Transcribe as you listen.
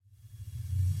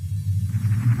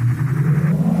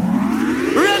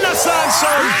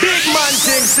man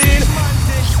thing scene.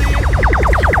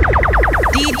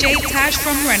 DJ Tash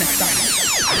from Renaissance.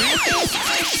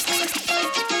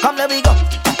 Come let me go.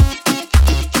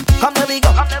 Come let me go.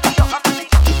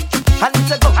 I need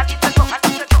to go.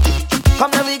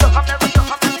 Come let me go.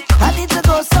 I need to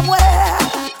go somewhere.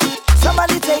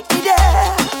 Somebody take me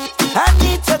there. I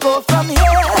need to go from here.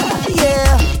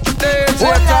 Yeah.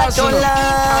 Oh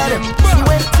Lord. See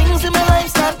when things in my life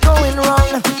start going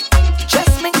wrong,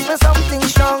 just mix me something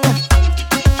strong,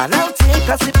 and I'll take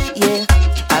a sip, yeah,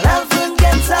 and I'll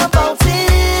forget about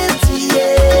it,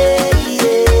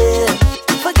 yeah.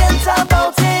 Forget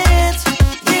about it,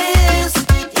 yes.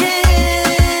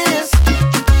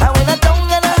 And when I'm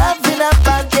down and I'm having a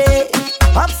bad day,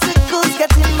 obstacles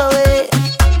get in my way,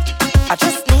 I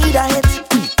just need a hit,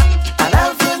 and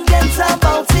I'll forget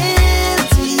about it,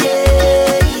 yeah.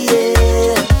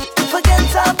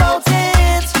 Forget about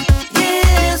it,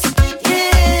 yes.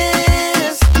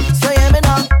 So yeah, me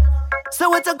now. So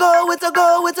where to go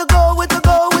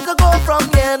from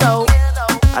here now?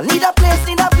 I need a place.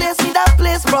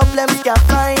 Problems can't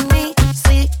find me.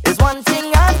 See, it's one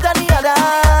thing after the other.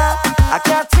 I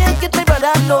can't take it, my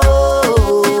brother, no.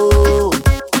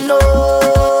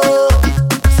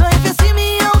 So if you see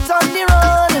me out on the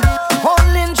road,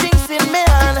 holding drinks in my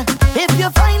hand, if you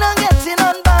find I'm getting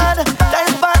on bad,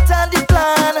 that's part of the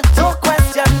plan. Don't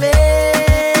question me.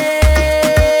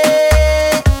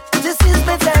 This is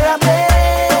my therapy.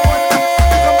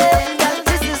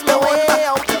 This is my way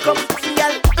out. Come,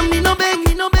 girl, me no beg,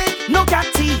 no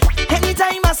catty.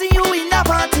 Anytime I see you in a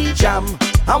party, jam.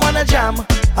 I wanna jam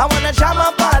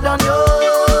up hard on you.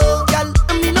 Girl,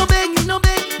 me no beg, no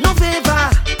favor.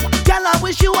 Girl, I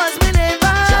wish you was me neighbor.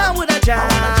 I woulda jam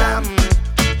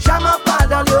up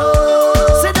hard on you.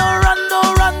 Say don't run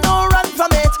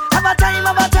from it. Have a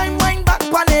time, wind back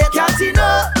on it. Can't you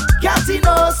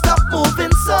know, stop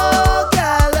moving so,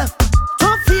 girl.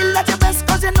 Don't feel like your best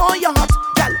 'cause you know you're hot,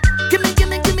 girl. Give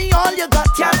me all you got.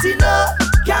 Can't you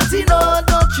know,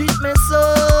 don't treat me so.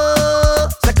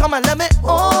 So come on, let me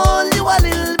hold you a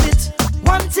little bit.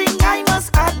 One thing I must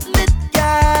admit,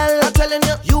 girl, I'm telling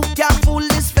you, you can't fool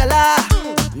this fella.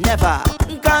 Never.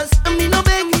 'Cause me no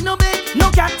beg, no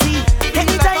catty.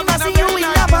 Anytime I see you in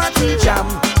a party, jam.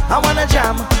 I wanna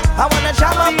jam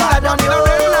up hard on you.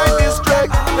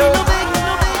 Me no beg,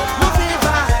 no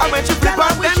favor. I met you flip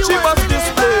and then she was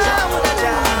displayed.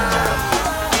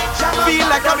 Feel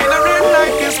like I'm in a red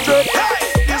light district.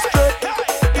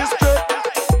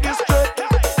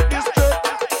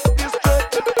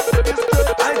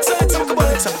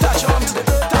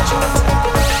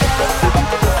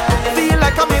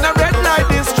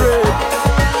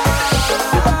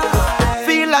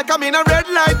 I'm in a red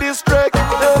light district. I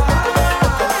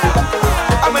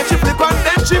met she flip and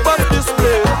then she bust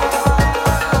display.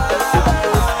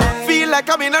 Feel like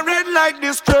I'm in a red light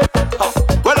district.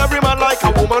 Well, every man like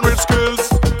a woman with skills.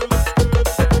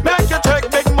 Make you take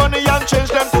big money and change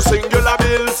them to singular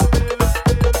bills.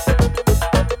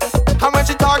 And when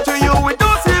she talk to you with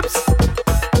those hips,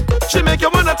 she make you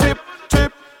wanna tip.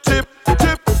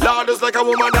 Lord, is like a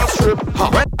woman that strip.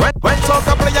 When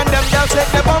soccer play and them girls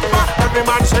shake the bumper, every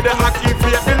man say the hockey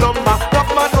fake the number. Rough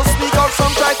man to sneak out,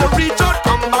 some try to reach out,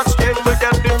 come backstage to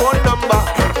get the phone number.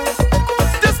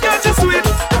 This girl she sweet,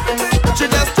 she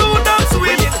just too damn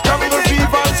sweet. Jungle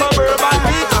fever and suburban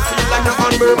heat, I feel like I'm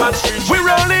on Burman Street. We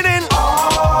rolling in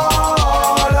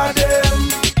all of them.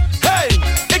 Hey,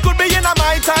 it could be in a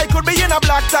Mai Tai, could be in a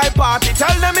black tie party.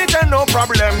 Tell them it ain't no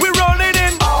problem. We rolling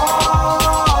in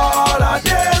all of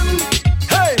them.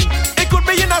 Hey, it could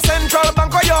be in a Central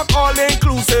Bank or York, all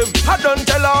inclusive. I don't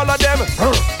tell all of them.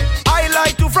 I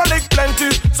like to frolic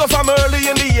plenty, so from early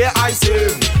in the year I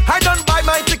save. I don't buy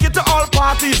my ticket to all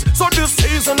parties, so this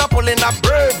season I'm pulling up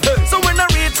bread. So when I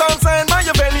reach on sign my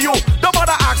venue, don't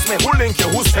bother ask me who link you,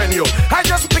 who send you. I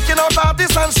just picking out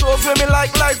artists and shows with me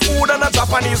like food and a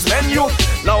Japanese menu.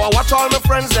 Now I watch all my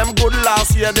friends, them good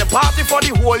last year. They party for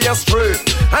the whole year straight.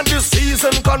 And this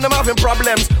season come them having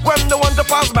problems when they want to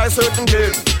pass by certain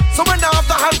gates. So when I have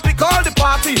to hand pick all the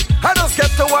party, I just get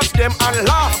to watch them and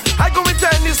laugh. I go with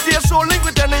any stage show, link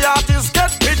with any artist,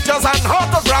 get pictures and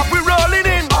autograph. We rolling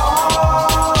in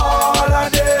all of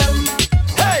them.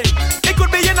 Hey, it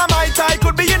could be in a Mai Tai,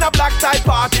 could be in a black tie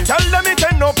party. Tell them it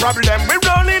ain't no problem. We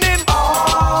rolling in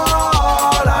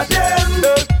all of them.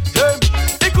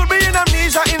 It could be in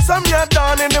Amnesia, insomnia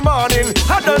dawn in the morning.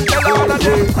 I don't tell all of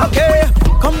them. Okay,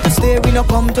 come to stay, we no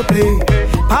come to play.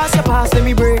 Pass, let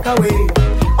me break away.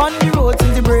 On the road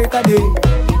since the break of day.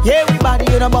 Yeah, everybody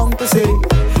you know bound to say.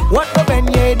 What the pen,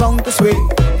 yeah, bound to sway.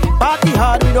 Party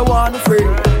we don't want to fray.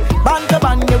 Band to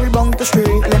band, yeah, we bound to stray.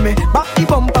 Let me back the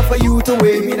bumper for you to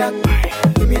wave. that,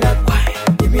 give me that,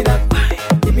 give me that,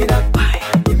 give me that,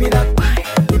 give me that,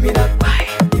 give me that,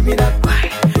 give me that.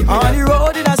 On the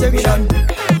road in a section,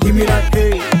 give me that,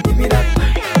 hey, give me that,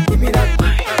 give me that,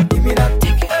 give me that,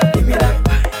 give me that,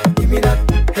 give me that,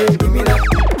 hey, give me that.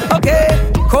 Okay,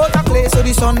 coat a place so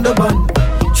the sun the bun.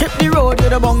 Trip the road you're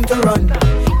the bound to run.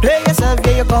 Play yourself,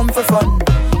 yeah you come for fun.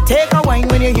 Take a wine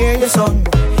when you hear your song.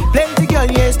 Plenty girl,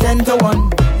 yes 10 to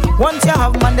 1. Once you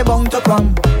have man, they bound to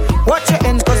come. Watch your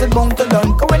ends cause it bound to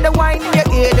done. Cause when the wine in your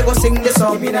ear, they go sing the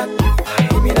song. Give me that,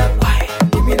 give me that,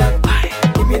 give me that,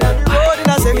 give me that. Road in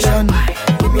a section.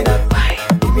 Give me that,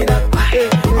 give me that.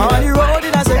 On the road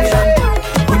in a section.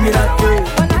 Give me that,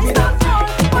 give me that.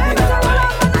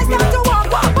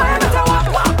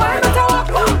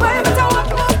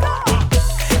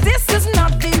 This is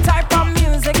not the type of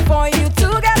music for you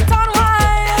to get on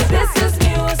wild. This is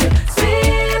music,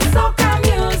 sweet soca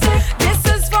music. This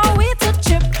is for we to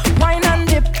chip, wine and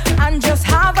dip, and just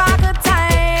have a good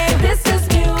time. This is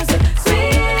music,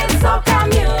 sweet soca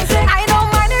music. I don't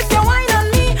mind if you wine on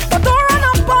me, but don't run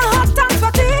up on hot dance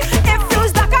for tea. If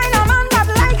you's the kind of man that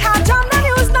like hard jam, then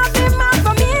you's not the man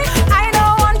for me. I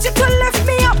don't want you to lift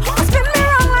me up or spin me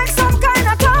around like some kind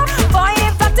of top. Boy,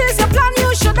 if that is your plan,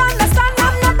 you should understand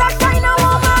I'm not that kind of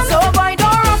woman. So boy,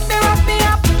 don't rough me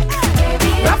up.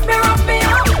 Rough me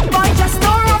up. Boy, just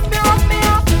don't rough me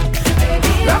up.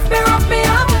 Rough me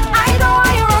up. I don't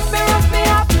want you rough me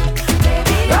up.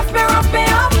 Rough me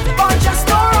up. Boy, just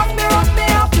don't rough me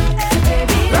up.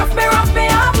 Rough me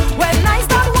up. When I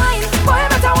start wine, boy,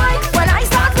 better wine. When I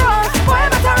start roll, boy,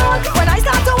 better roll. When I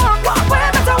start to walk, boy,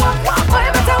 better walk. Boy,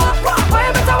 better walk. Boy,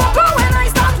 better walk. Oh, when I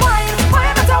start wine, boy,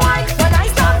 better wine. When I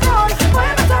start roll, boy,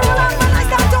 better roll. And when I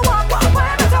start to walk,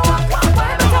 boy, better walk.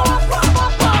 Boy, better walk.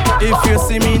 If you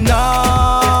see me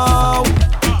now,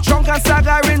 drunk and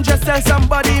staggering, just tell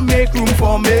somebody make room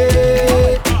for me.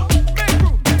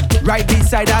 Right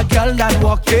beside a girl that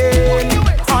walking.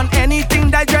 On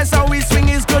anything that dress how we swing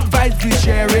is good vibes we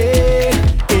sharing.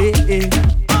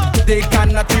 They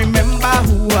cannot remember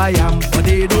who I am, but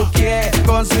they don't care,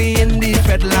 cause we in the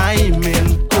Fed line.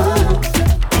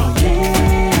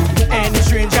 Any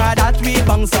stranger that we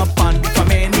bounce upon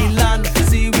from any land,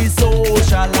 see we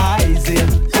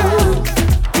socializing.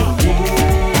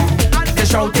 They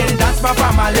shouting that's my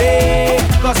family,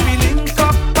 cause we link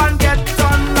up and get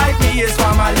on like we is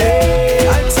family.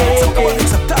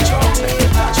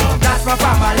 That's my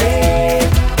family.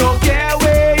 Don't care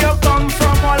where you come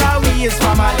from, all of we is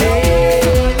family.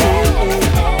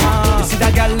 You see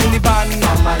that girl in the band,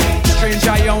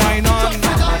 stranger you wine on.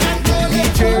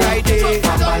 DJ right there,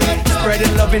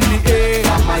 spreading love in the air.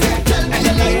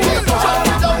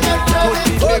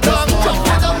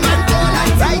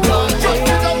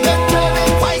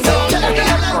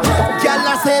 Girl,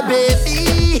 I say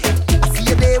baby, I see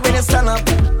you there when you stand up.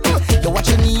 You watch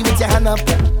your knee with your hand up.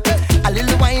 A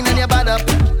little wine and your butt up.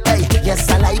 Hey, yes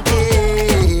I like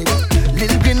it.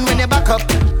 Little grin when you back up.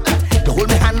 You hold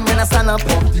my hand when I stand up.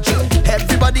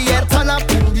 Everybody here turn up.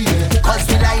 Cause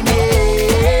we like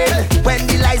it. When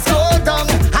the lights go down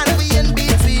and we in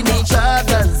between each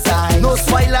other's eyes. No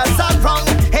spoilers are wrong.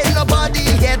 Ain't nobody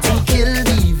here to kill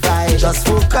the vibe. Just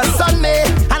focus on me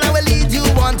and I will lead you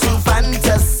on to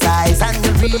fantasize. And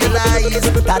you realize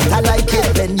that I like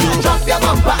it when you drop your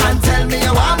bumper and tell me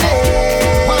you want me.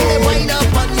 Want me wind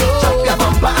up on you. Drop your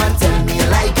bumper and tell me you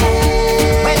like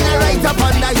it. When I right up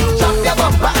under you. Drop your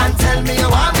bumper and tell me you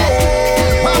want me.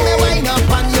 Want me wind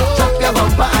up on you. Drop your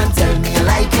bumper and tell me you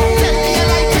like it. Tell me you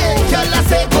like it. Girl, I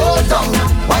say go down.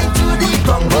 Wind to the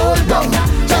ground, roll down.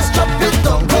 Just drop it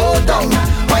down, go down.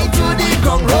 Wind to the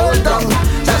ground, roll down.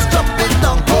 Just drop it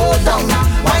down, go down.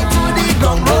 Wind to the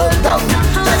ground, roll down.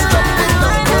 Just drop it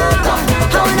down, go down.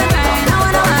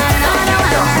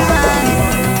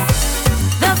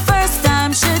 The first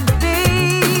time should be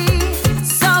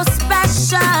so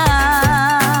special.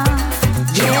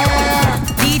 Yeah,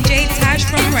 DJ Tash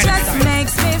from it just Renaissance.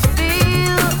 makes me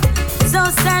feel so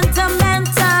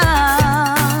sentimental.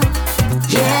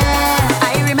 Yeah,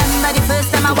 I remember the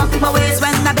first time I walked my ways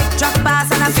when the big truck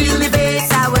passed and I feel the bass.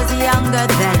 I was younger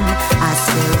then, I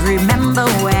still remember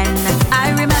when. I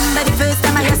remember the first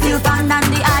time I heard steel band and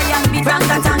the iron beat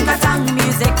rang-a-tang-a-tang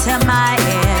music to my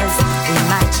ears in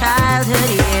my childhood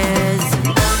years.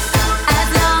 As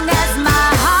long as my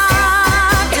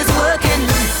heart is working,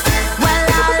 well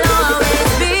I'll always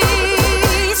be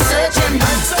searching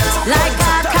like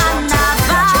a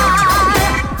carnival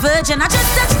virgin. I just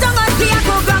touched down on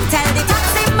Piaco Ground, tell the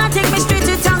taxi man take me straight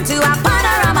to town to a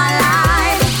panorama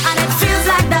line, and it feels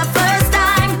like the first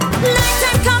time.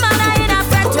 Nighttime come and I in a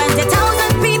Fred 20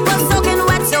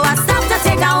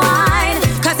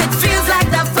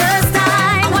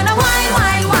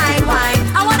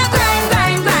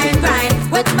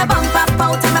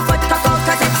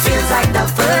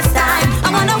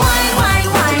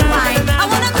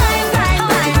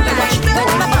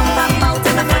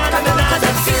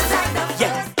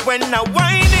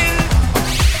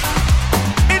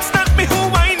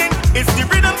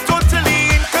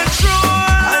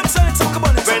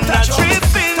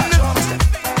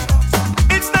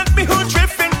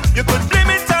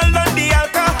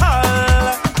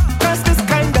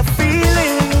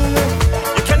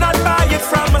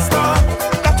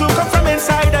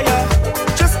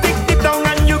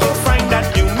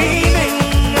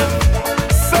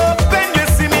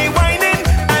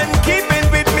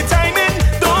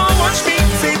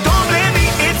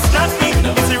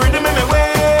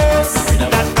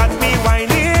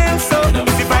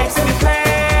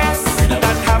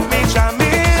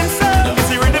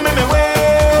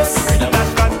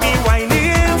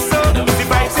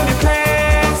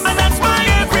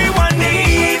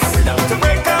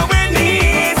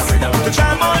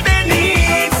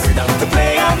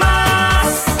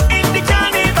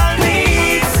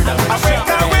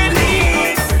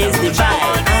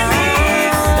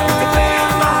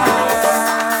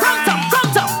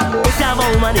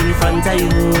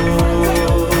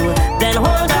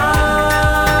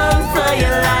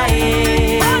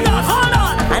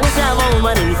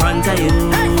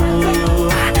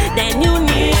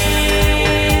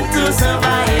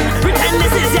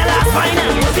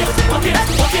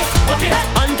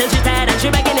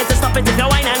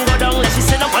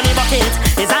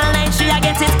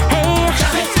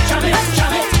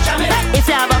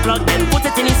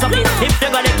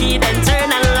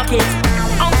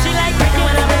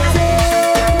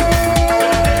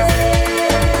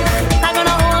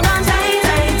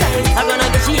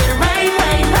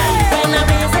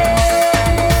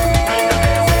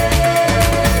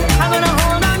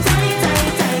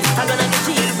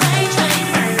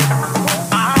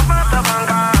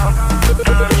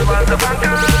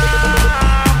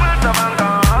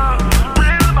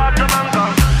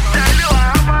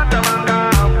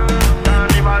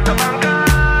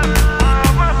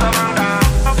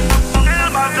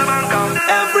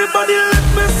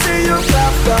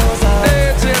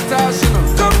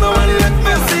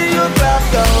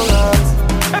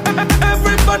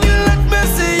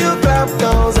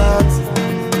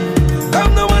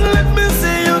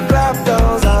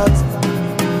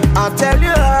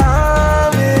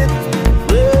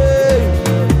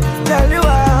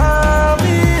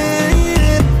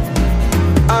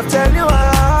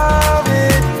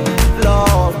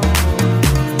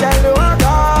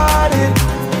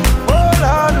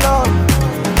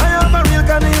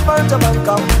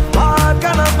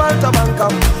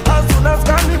 up. As soon as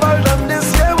carnival done this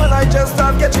year, when I just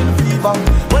start catching fever.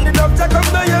 When the doctor come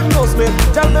diagnose me,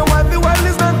 tell me why the world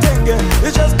is not thinking.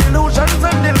 It's just delusions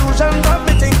and delusions of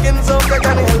me thinking so they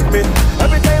can help me.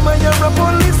 Every time I hear a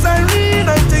police siren,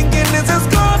 I'm thinking it's a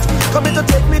Scott coming to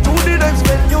take me to the next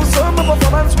venue, so my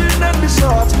performance will not be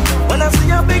short. When I see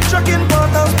a big truck in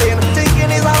Port of Spain, thinking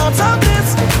he's out of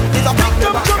this. It's a big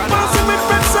dump truck passing with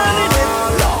friends in it.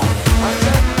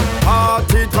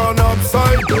 Party turn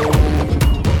upside down,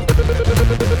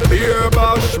 beer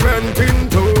bashment in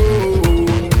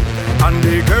town, and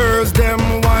the girls them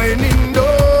whining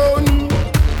down.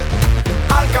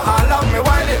 Alcohol and me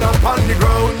whining up on the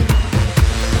ground.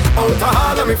 Out of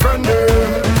all of me friend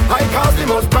I cause the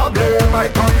most problem. I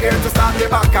come here to start the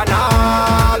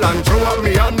bacchanal and throw up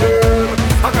me on them.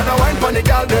 I gotta wine pon the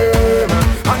girl them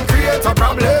and create a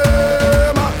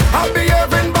problem. I'm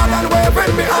behaving bad and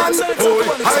waving me hands.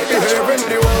 I behave in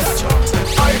the worst.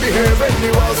 I behave in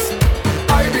the worst.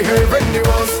 I behave in the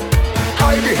worst.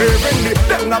 I behave in the.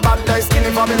 Them no bad guys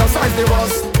skinny for me no size the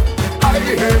worst. I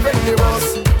behave in the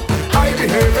worst. I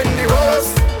behave in the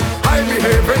worst. I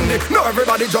behave in the. Now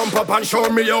everybody jump up and show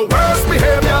me your worst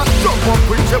behavior. Jump up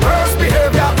with your worst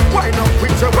behavior. Wind up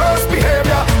with your worst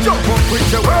behavior. Jump up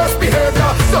with your worst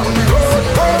behavior. Down the road,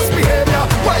 worst behavior.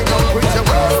 Wind up with your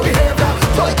worst behavior.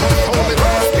 Jump up, show me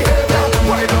worst behavior.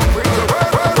 Wind up with your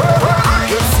worst.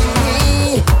 You see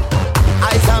me,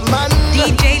 I's a man.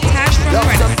 DJ Tash from Love to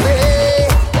Renaissance. play,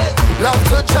 love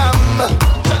to jam.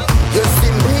 You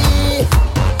see me,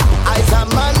 I's a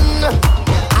man.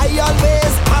 I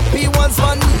always happy once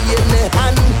money in the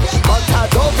hand, but I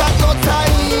don't got no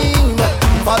time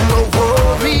for no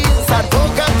worries. I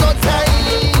don't got no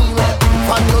time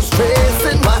for no stress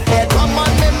in my head, I'm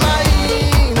on my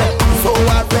mind. So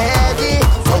I'm ready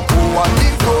to go on the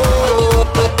go.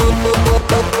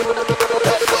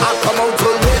 I come out to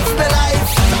live my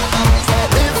life,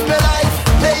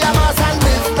 play a mass and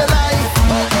live my life.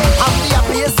 I'm the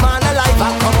happiest man alive. I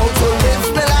come out to live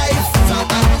my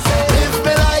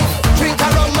life, drink a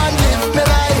rum and live my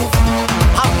life.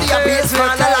 I'm the happiest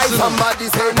man alive. Somebody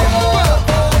say, oh,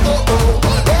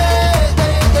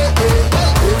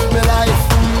 live my life,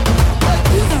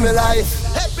 live my life.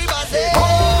 Everybody,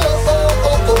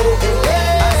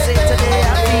 I say today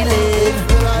I'm feeling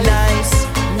nice,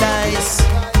 nice.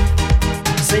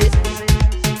 Say,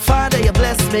 Father, you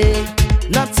bless me,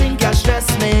 nothing can stress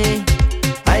me.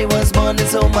 I was born in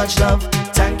so much love,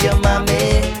 thank you,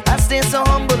 mommy. I stay so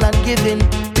humble and giving.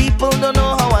 People don't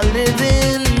know how I'm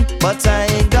living, but I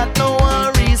ain't got no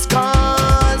worries,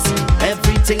 cause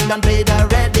everything done paid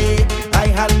already. I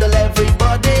handle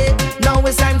everybody, now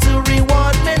it's time to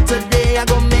reward me today. I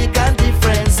gon' make a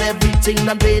difference, everything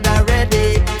done paid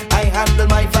already. I handle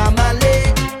my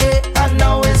family, and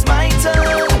now it's my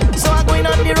turn. So I'm going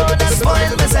on the road and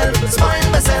spoil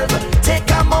myself, take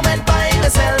a moment by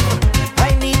myself.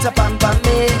 I need to pamper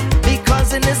me,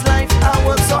 because in this life I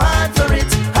work so hard for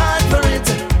it,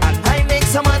 and I make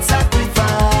so much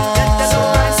sacrifice,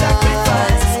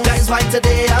 That's why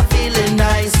today I'm feeling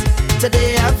nice,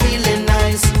 today I'm feeling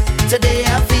nice, today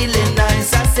I'm feeling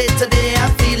nice. I say today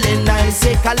I'm feeling nice.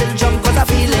 Take a little jump cause I'm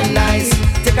feeling nice,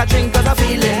 take a drink cause I'm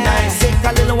feeling nice, take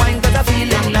a little wine cause I'm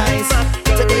feeling nice.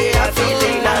 Today I'm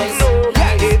feeling nice.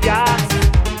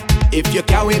 If you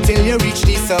can't wait till you reach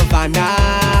the savannah,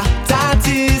 that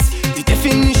is the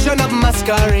definition of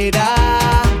masquerade.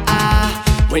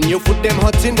 When you put them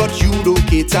hot in but you don't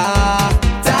cater,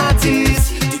 that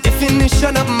is the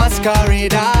definition of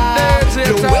masquerade.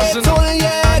 You wait all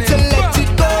year to let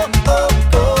it go,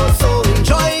 so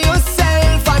enjoy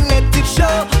yourself and let it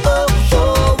show.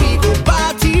 We go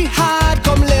party hard,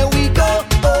 come let we go,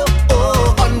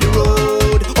 on the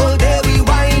road, all day we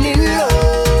whining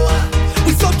low.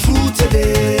 We so true to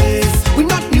this, we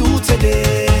not new to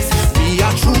this. We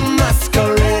are true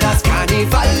masqueraders,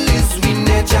 carnival is we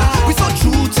nature. We so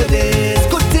true to this,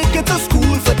 could take it to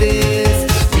school for this.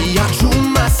 We are true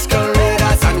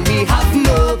masqueraders and we have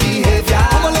no behavior.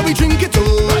 Come on, let me drink it too.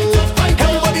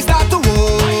 Everybody start to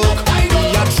walk.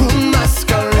 We are true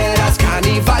masqueraders,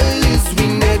 carnival is we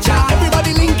nature.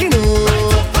 Everybody linking up.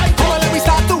 Come on, let me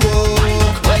start to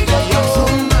walk. We are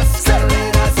true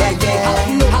masqueraders and we have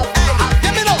no.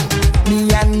 Me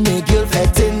and my girl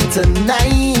fetting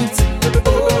tonight.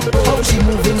 How she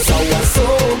moving so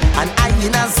and I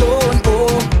in a zone.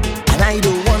 And I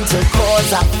don't want to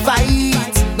cause a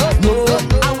fight. No,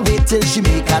 I'll wait till she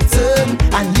make a turn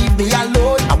and leave me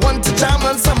alone. I want to jam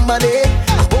on somebody.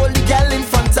 I hold the girl in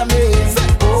front of me.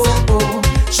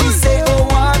 She say, oh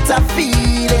what a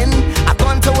feeling. I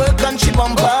gone to work on she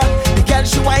bumper. The girl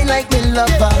she whine like me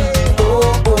lover.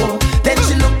 Then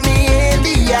she look me in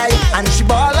the eye and she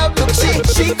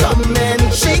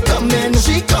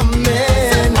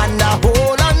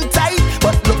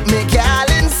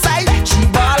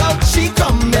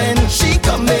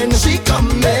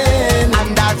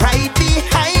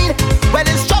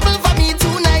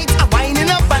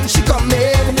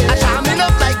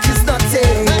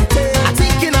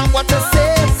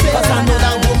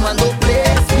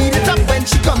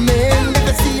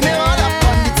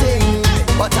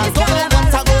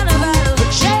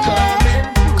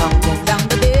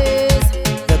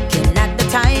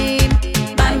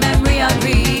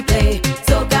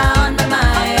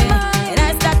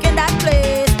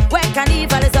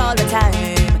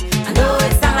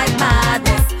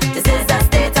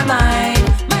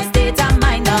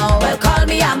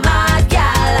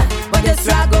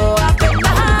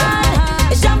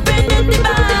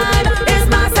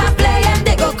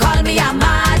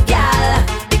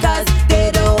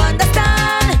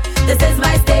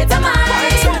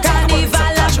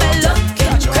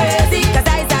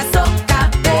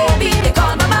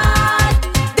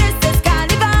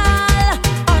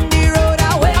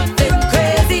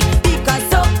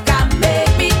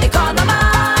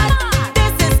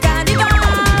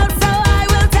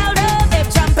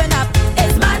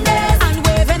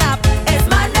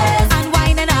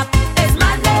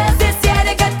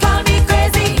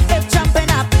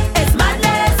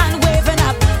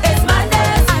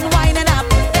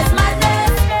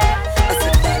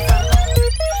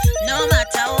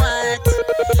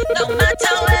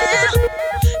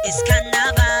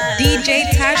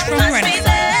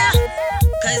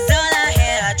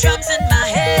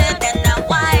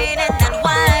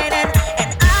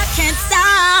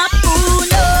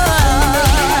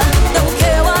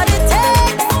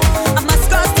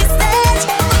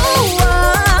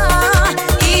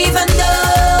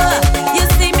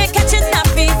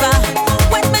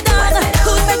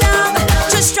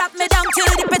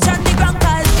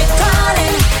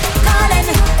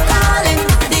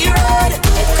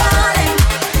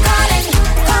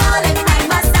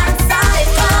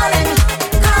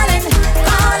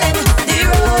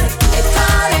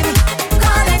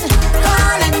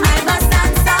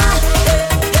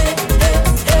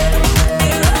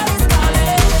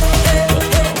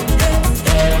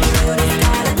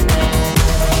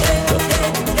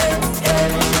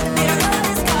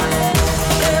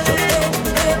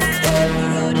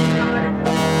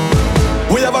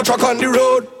a truck on the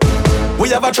road. We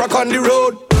have a truck on the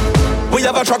road. We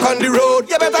have a truck on the road.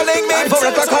 You better link me for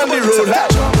a truck on the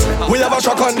road. We have a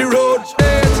truck on the road.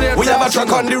 We have a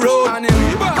truck on the road.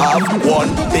 Have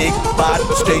one big bad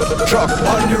stick truck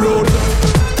on the road.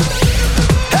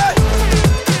 Hey.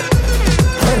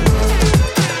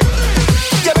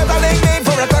 You better link me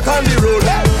for a truck on the road.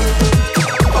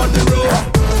 On the road.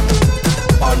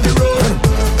 On the road.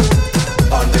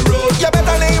 On the road. You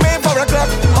better link me for a truck.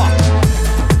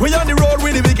 We on the road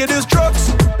with the wickedest trucks.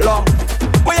 Long.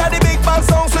 We are the big band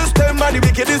sound system and the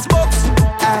wickedest box.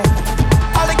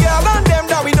 All the girls and them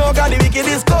that we know got the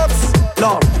wickedest cuts.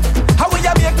 Lord, how we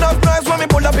a make enough noise when we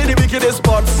pull up in the wickedest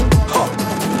spots?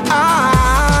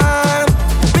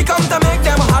 We come to make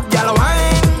them hot gal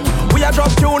wine. We a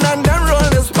drop tune and then roll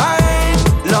the spine.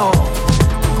 Lord,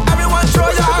 everyone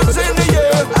throw your hands in the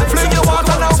air. Fling your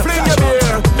water now, fling your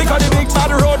beer. Because the big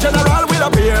bad road general will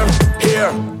appear.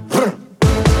 Here,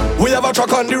 we have a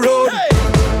truck on the road.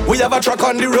 We have a truck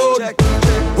on the road.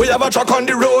 We have a truck on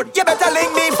the road. You better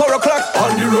link me 4 o'clock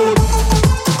on the road.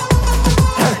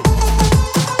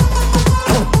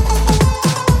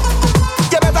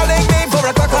 You better link me 4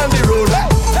 o'clock on the road.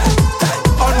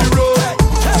 On the road.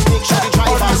 Just make sure the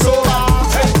driver's sober.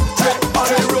 On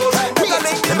the road.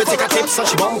 Let me take a tip,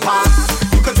 such a bumper.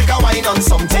 You can take a wine on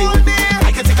something.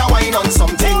 I can take a wine on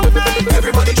something.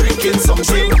 Everybody drinking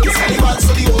something. It's carnival,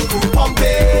 so the whole crew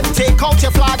pumping. Take out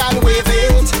your flag and wave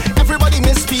it. Everybody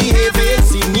misbehaving.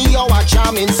 See me or a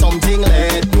jamming something.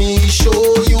 Let me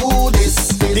show you this.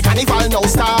 The carnival now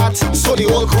start, so the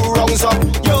whole crew rungs up.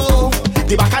 Yo,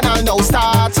 the bacchanal now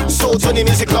start, so turn the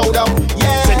music loud up.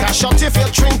 Yeah, take a shot if you're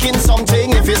drinking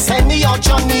something. If it's Henny or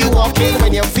Johnny walking,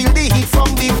 when you feel the heat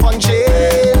from the punching.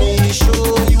 Let me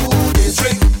show you this.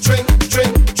 Drink, drink,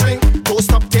 drink, drink. Don't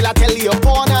stop till I tell you a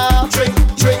corner. Drink,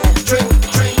 drink, drink,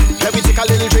 drink. Let me take a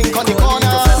little drink on the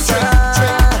corner. Drink,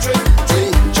 drink, drink,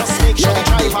 drink. Just make sure the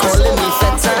driver's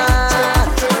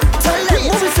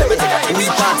We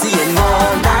partying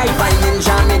all night, whining,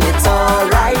 jamming, it's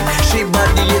alright. She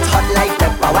body it hot like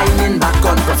pepper, whining back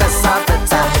on Professor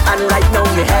Feta. And right now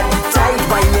me head tight,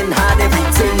 whining hard,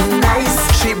 everything nice.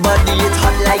 She body it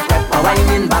hot like pepper,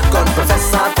 whining back on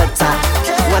Professor Feta.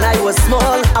 When I was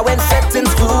small, I went set in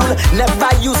school. Never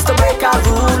used to break a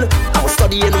rule. I was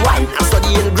studying wine, I'm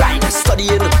studying grind, I'm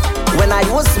studying. When I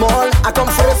was small, I come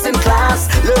first in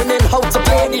class, learning how to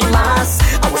play the mass.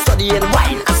 I was studying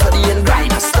wine, I'm studying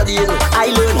grind, I'm studying. I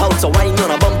learned how to wine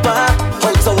on a bumper,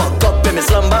 how to walk up in my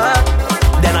slumber.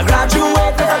 Then I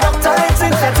graduated with a doctorate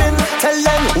in setting. Tell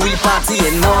them we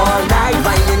partying all night,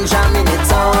 whining, jamming,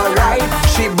 it's alright.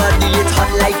 She body it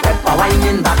hot like pepper,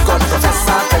 whining back on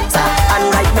Professor Feta.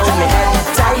 And right now me head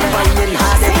tight, whining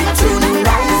hard, every tune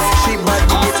nice. She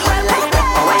body it hot like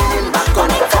pepper, whining back on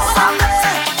Professor Feta.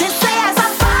 They say as a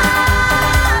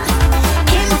fan,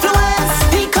 influence,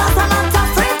 because I'm not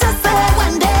afraid to say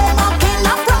when they're walking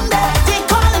up from there, they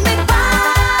calling me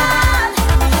bad.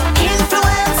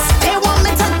 Influence, they want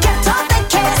me to get off the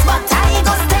case, but I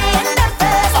go stay in their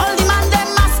face. All the man them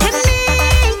asking me,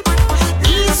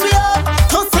 ease me up,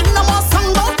 don't sing no more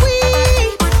song about we.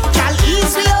 Girl,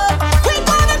 ease me up, we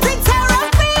gonna take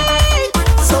therapy.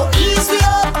 So ease me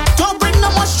up, don't bring no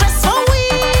more stress for we.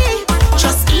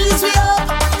 Just ease me up,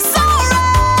 sorry,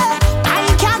 I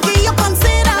can't give you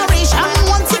consideration.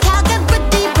 Once you can't get with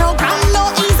the program, no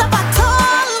ease up at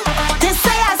all. They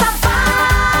say as a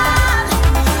fan,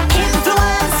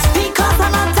 influence, because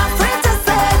I'm not afraid to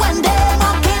say when they're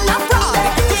walking up from there,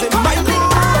 they call me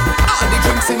bad. All the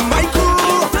drinks in my crew,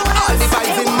 all the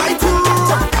vibes in my crew.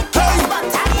 Hey,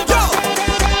 yo,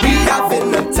 we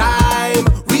having a time,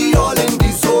 we all in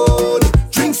the zone.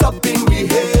 Drinks up in the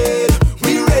head,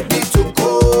 we ready to go.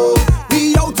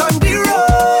 We out on the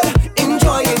road,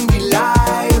 enjoying the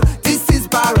life. This is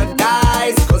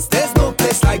paradise, cause there's no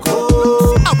place like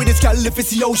home. And with this girl, if you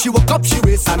see how she walk up, she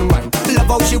waist and wine. Love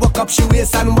how she walk up, she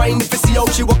waist and wine. If you see how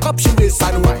she walk up, she waist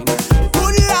and wine.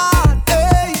 Good Lord,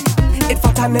 hey. It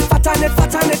fat and it fat and it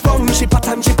fat and it wrong. She pat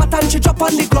and she drop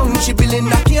on the ground. She billing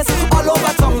a case all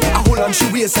over town. I hold on she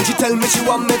waist and she tell me she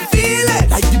want me feel it.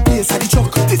 Like the bass of the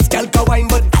truck. This girl can wine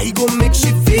but I gon' make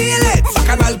she feel it.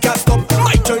 Bacchanal can't stop,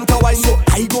 my turn to wine, so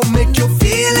I gon' make you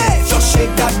feel it. Just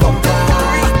shake that bump,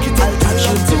 back it up, touch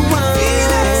you to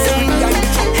feel it. Say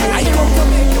I gon'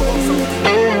 make you.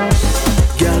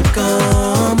 Girl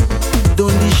come,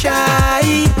 don't be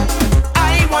shy.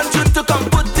 I want you to come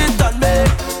put it on me.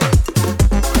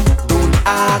 Don't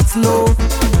ask no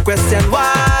question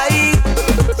why.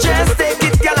 Just take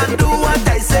it, girl, and do what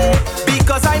I say.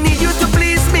 Because I need you to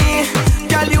please me.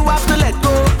 Girl, you have to let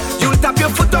go. You'll tap your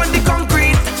foot on the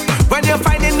concrete when you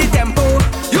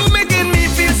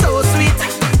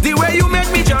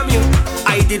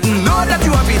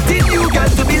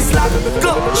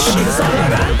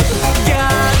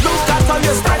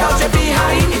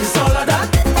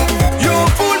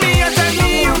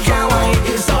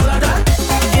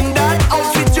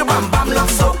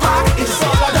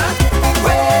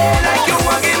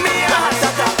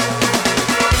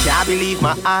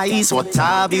eyes, what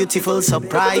a beautiful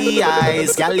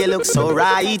surprise. Girl, you look so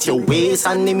right, your waist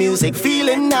and the music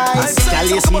feeling nice. Girl,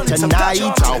 you see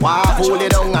tonight, I want hold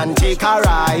it down and take a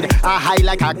ride. I high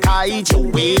like a kite, your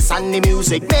waist and the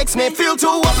music makes me feel to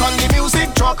walk on the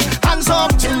music truck. Hands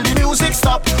up till the music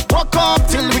stop, walk up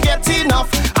till we get enough.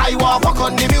 I want walk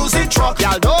on the music truck.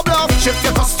 Girl, don't bluff, shift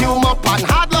your costume up and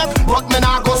hard luck. But me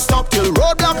nah go stop till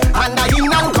roadblock and I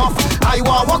in and cuff. I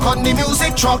want walk on the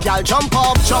music truck. Y'all jump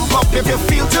up if you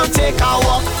feel to take a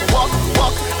walk, walk,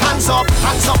 walk. Hands up,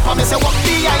 I me say walk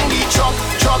behind the truck,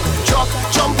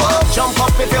 jump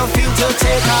up if you feel to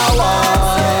take a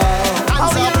walk.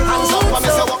 Hands up, I me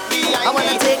say walk behind. I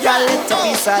wanna take a little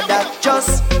piece of that.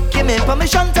 Just give me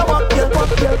permission to walk you.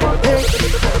 Hey.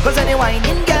 Cause any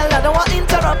whining girl, I don't want to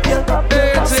interrupt you.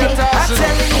 See, I'm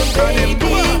telling you,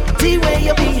 baby, the way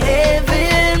you're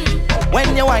behaving.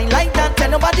 When you whine like that,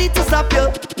 tell nobody to stop you.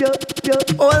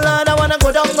 Oh Lord, I wanna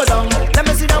go down. Let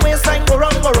me see the waistline go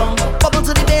wrong. Bubble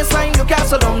to the baseline, you can't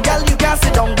sit down. Girl, you can't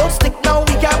sit down. Don't stick now,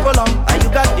 we can't prolong. And you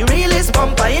got the realest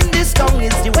bumper in this town.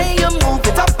 It's the way you move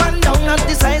it up and down. Not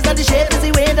the size, not the shape, it's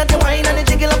the way that you whine and the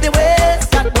jiggle of the waist.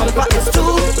 That bumper is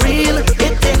too real, it's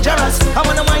dangerous. I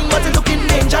wanna whine, but it's looking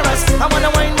dangerous. I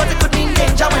wanna whine, but it could mean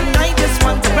danger. When I just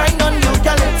want to grind on you,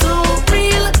 girl, it's too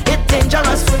real, it's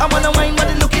dangerous. I wanna whine, but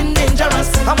it's looking dangerous.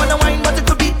 I wanna whine, but it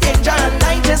could be danger. And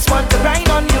I just want to grind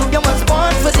on you. You was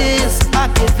born for this. I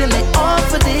give it all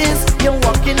for this. You're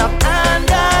walking up and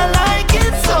I like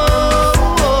it so.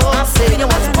 I say you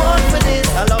was born for this.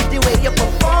 I love the way you're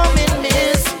performing,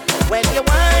 miss. When you're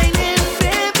whining,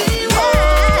 baby,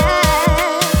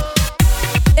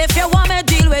 if you want me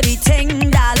deal with the thing,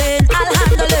 darling, I'll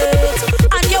handle it.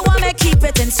 And you want me keep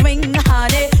it in swing,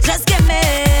 honey, just give me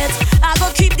it. I go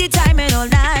keep the timing all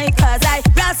night, cause I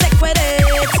real sick with it.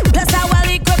 Plus I well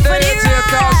equipped for the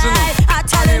ride. I'm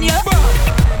telling you,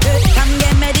 come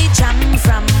get me the jam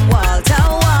from wall to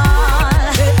wall.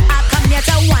 I come here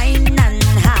to wine and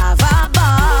have a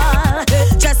ball.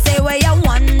 Just say where you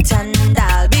want and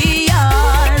I'll be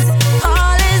yours.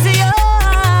 All is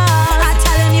yours. I'm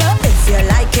telling you, if you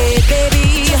like it, baby,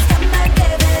 just come and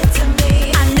give it to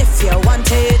me. And if you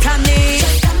want it, honey,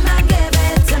 just come and give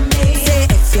it to me. Say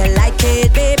if you like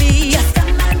it, baby, just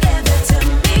come and give it to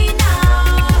me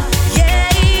now. Yeah.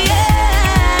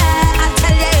 I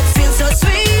tell you it feels so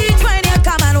sweet when you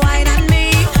come and whine on me.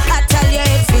 I tell you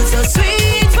it feels so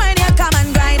sweet when you come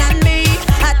and grind on me.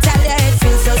 I tell you it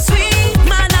feels so sweet,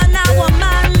 man and a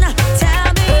woman.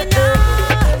 Tell me now.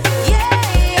 Yeah.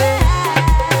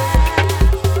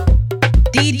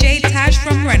 DJ Tash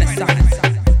from Renaissance.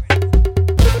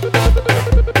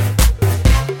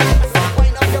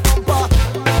 wind up your bumper.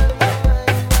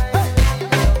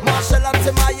 Marshall and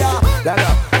Timaya.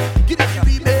 Give it the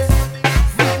remix.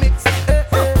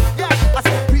 Yeah, I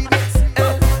said remix.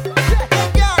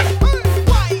 Girl,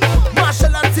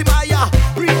 Marshall and Timaya.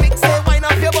 Remix, say wind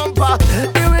up your bumper.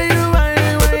 The way you whine,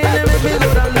 they make me go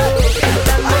down low.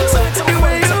 The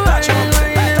way you whine,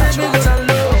 they make me go down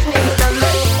low.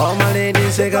 All my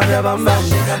ladies, shake up your bum bum.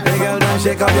 The girl, them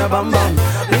shake up your bum bum.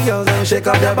 The girls, them shake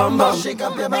up your bum bum. Shake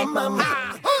up your bum bum.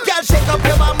 Girl, shake up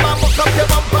your bum bum, walk up your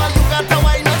bumper. You got to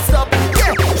wine and stop.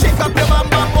 Yeah, shake up your bum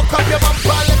bum, walk up your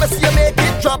bumper. Let me see you make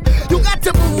it drop. You got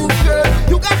to move, girl.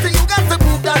 You got to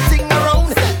move that thing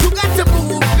around. You got to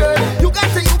move, girl. You got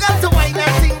to wine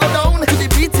that thing go down to the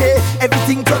beat.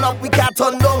 Everything turn up, we can't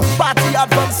turn down. Party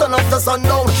hard from sun up to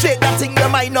sundown. Shake that thing, you're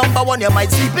my number one. You might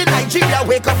sleep in Nigeria,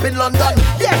 wake up in London.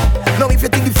 Yeah, now if you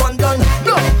think the fun done,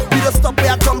 no, we just stop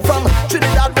where I come from.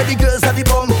 Trinidad where the girls are the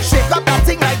bum. Shake up that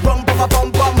thing like rum, bum,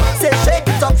 bum, bum. Say shake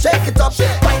it up,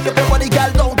 wind up your body,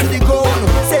 girl, down to the ground.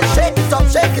 Say shake it up,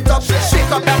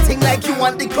 shake up that thing like you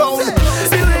want the crown.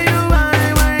 See where you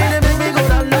whine, whine, make me go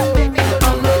down low.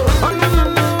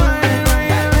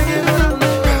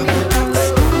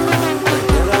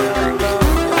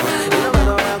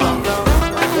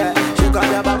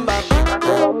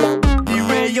 The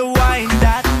way you whine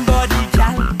that body,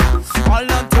 girl,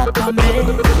 all on top of me.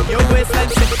 Your waistline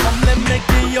shake, come let me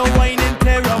give you whining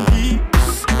therapy.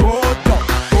 Go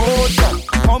down,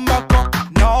 come back up,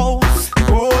 now.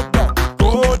 Go down,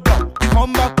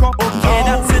 come back up. Okay,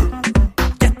 that's it.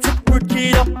 Get it, work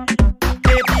it up.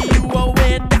 Baby, you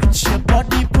aware that your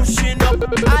body pushing up.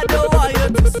 I don't want you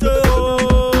to stop.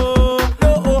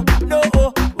 No,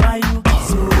 why you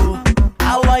so? I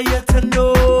want you to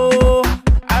know.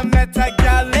 I met a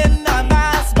girl in a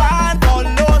nice band. Don't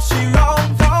know she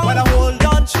round town. When I hold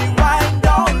on, she wind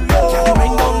down low. Can you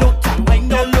bring down low?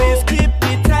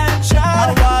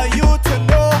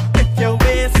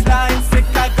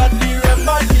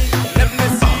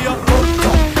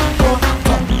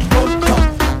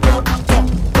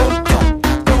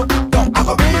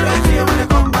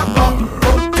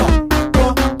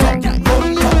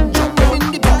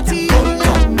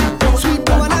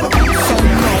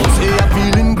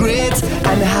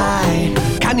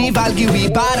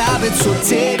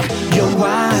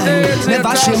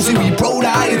 we proud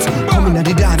of it. Coming at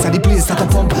the dance at the place that a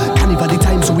pump. Carnival the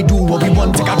time so we do what we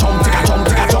want. Take a jump, take a jump,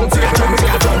 take a jump, take a jump, take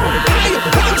a jump. Hey,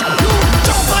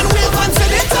 jump and wave and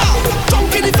send it up.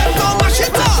 Jump in the fence, now mash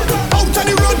it up. Out on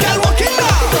the road, girl, walking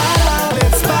now.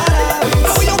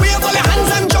 Now you wave all your hands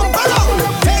and jump around.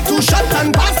 Take 2 shots and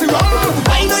pass it round.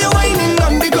 I know you're whining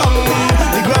on the ground.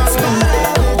 The ground's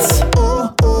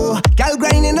oh, oh, girl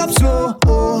grinding up slow.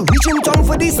 Oh, reaching tongue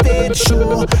for the stage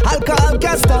show. Alcohol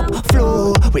can't stop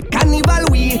flow. With carnival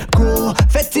we grow.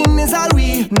 Fetting is all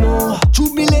we know.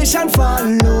 Jubilation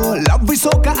follow. Love with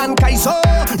soca and kaiso.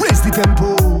 Raise the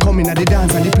tempo. Coming at the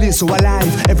dance and the place so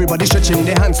alive. Everybody stretching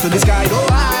their hands to the sky. Don't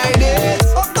hide it.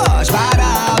 Oh gosh, bad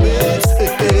habits.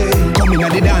 Coming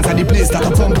at the dance and the place that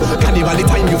a pump. Carnival the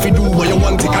time you feel do what you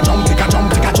want. Take a jump, take a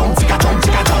jump, take a jump, take a jump,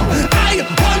 take a jump. I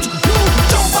want you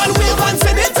jump and wave and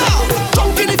send it out.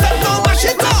 Jump in the fence, now mash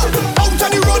it up. Out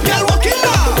on the road, girl, walking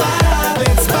now.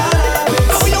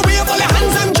 Now you wave all your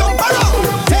hands and jump around.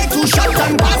 Take 2 shots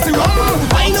and pass it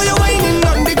round. I know you're whining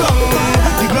on the ground.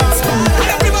 The ground's fun. And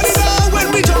everybody know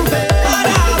when we jump in. Bad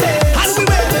habits. And we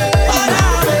wave. Bad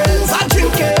habits. Bad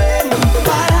drinking.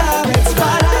 Bad habits.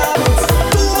 Bad habits.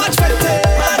 Too much fetting.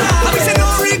 Bad habits. And we say no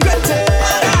regret it.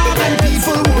 Bad habits. And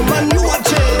people, woman, you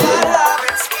watch it. Bad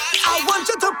habits. I want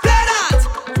you to play that.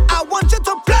 I want you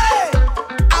to play.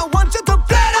 I want you to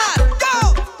play that. Go.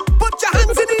 Put your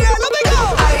hands in the air. Let me go.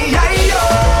 Aye, aye, oh.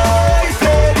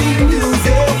 Play the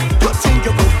music. You think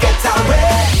you could get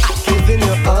away? I'm giving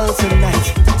you all tonight.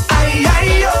 Aye,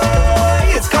 aye,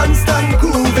 oh. It's constant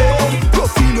grooving. You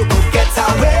feel you could get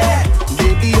away.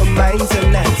 Baby, you're mine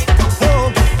tonight.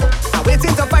 Oh, I'm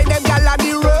waiting to find them gal on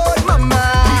the road, mama.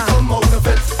 We come out of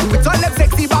it. With all them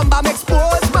sexy bam bam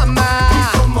exposed, mama. We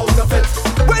come out of it.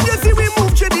 When you see we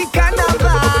move to the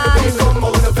carnival, we come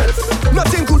out of it.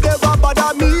 Nothing could ever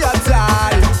bother me at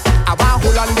all. I want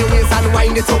hold on the waist and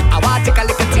wind it up. I want take a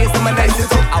little taste and nice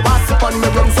it up. I want sip on me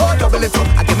rum so double it up.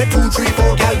 I give me 2, 3,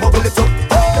 4, gal bubble it up.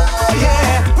 Oh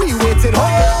yeah, we waiting.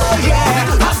 Oh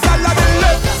yeah, I've got a the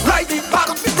left, right,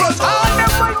 back, front.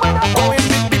 Going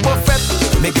big people fed.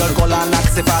 Make girl call and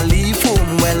ask if I leave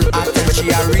home. Well, I tell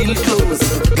she a real close.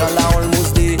 Girl I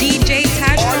almost there. DJ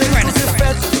Tash from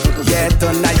Renaissance. Yeah,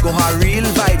 tonight go her real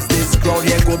vibes. This crowd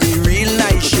here go be real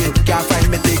nice shit. Can't find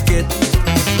me ticket.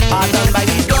 I done by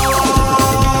the door.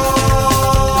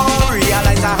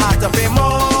 Realize I have to pay more.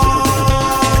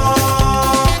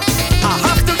 I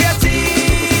have to get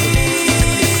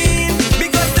in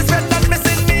because this red not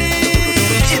missing me.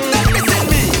 It's not missing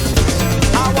me.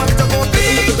 I want to go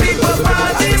big people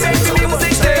party. Make the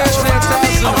music stay for me.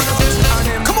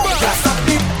 Come on, yeah, stop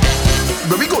it.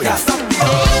 Where we go? Yeah, stop it.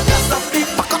 Yeah, stop it.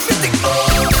 Back up the thing.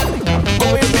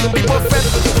 Going big people fed.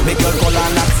 Make girl call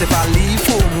and ask if I leave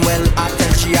home. Well, I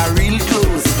tell she a real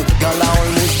close. Girl, I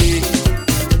almost be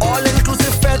all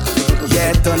inclusive fed.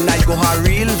 Yeah, tonight go her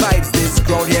real vibes. This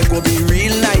crowd here go be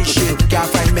real nice shit. Can't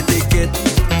find me ticket.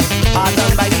 I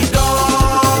done by the door.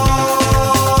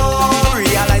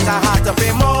 Realize I had to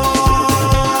pay more.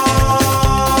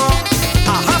 I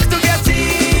have to get in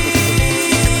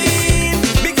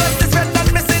because this red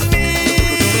not missing me.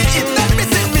 It's not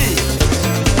missing me.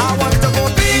 I want to go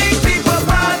big people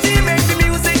party. Make the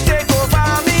music take over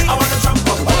me. I want to jump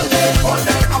up all day, all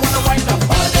day. I want to wind up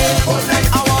all day, all day.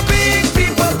 I want big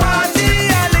people party.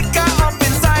 I liquor up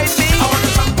inside me. I want to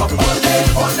jump up all day,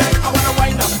 all day. I want to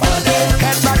wind up all day.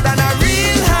 Head back down a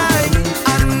real high.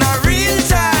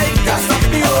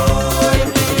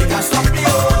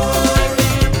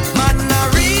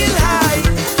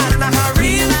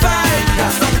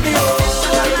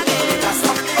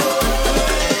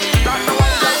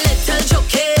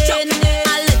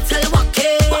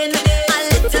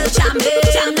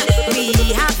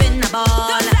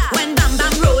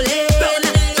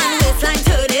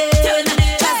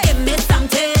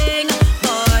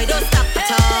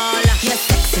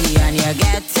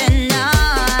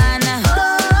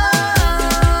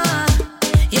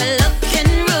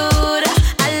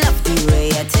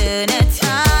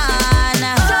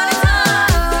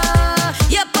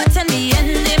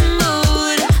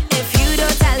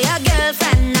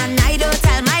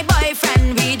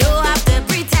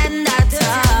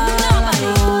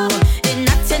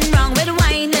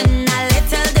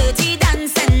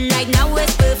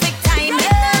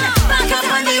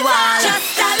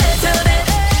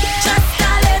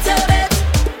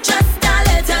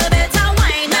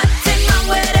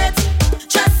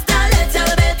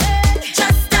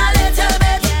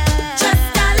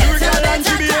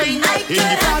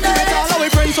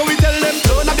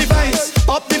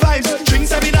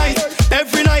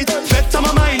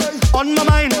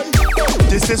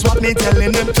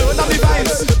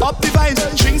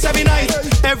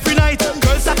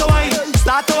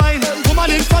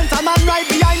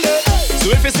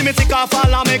 me take off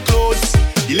all of my clothes,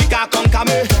 the liquor conquer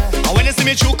me. And when you see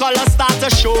me true colors start to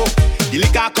show, the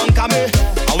liquor conquer me.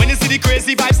 And when you see the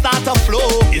crazy vibes start to flow,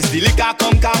 it's the liquor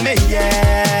conquer me,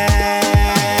 yeah.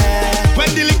 When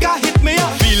the liquor hit me,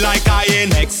 I feel like I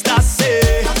in ecstasy.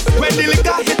 When the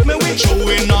liquor hit me, we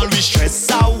throwing all we stress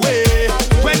away.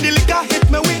 When the liquor hit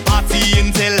me, we party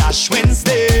until Ash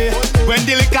Wednesday. When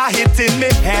the liquor hit in me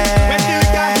head, when the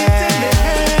liquor hit in me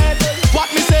head.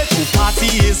 What me say? To party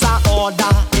is an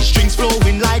order. The strings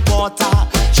flowing like water.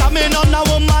 Jamming on a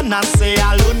woman and say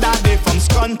alone that day from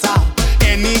Scrunta.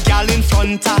 Any gal in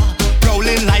front her,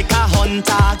 prowling like a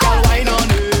hunter. Gal wine on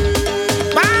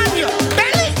it. Man, your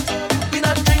belly. We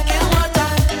not drinking water.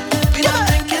 We not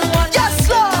drinking water. Yes,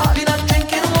 Lord. We not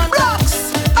drinking water.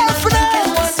 Rocks.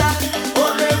 Africans.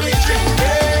 Only we drink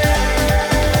it.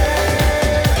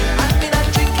 And we not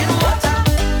drinking water.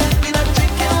 We not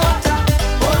drinking water.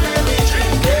 Only we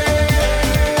drink it.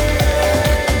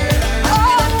 And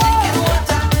we not drinking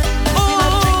water. We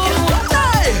not drinking water.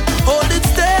 Hey, hold it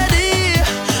steady.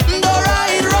 Don't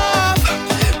ride rough.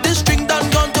 This string done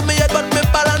gone to me head, but me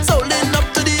balance holding up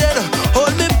to the head.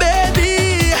 Hold me,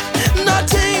 baby.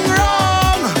 Nothing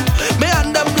wrong. Me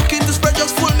and them looking to spread,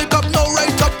 just full me cup now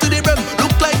right up to the brim.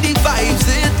 Look like the vibes,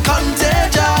 it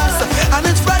contagious, and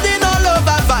it's spreading all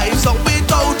over. Vibes so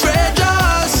it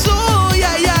outrageous. So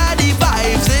yeah, yeah, the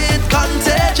vibes, it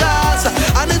contagious,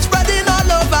 and it's spreading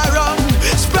all over rum,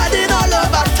 spreading all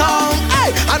over town. Hey,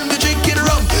 and we drinking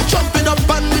rum, jumping up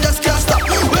and we just can't stop,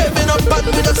 waving up and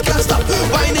we just can't stop,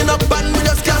 winding up and we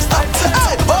just can't stop.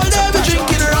 Hey, all day we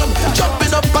drinking rum,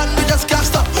 jumping up and we just can't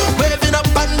stop, waving up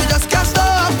and we just can't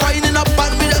stop, winding up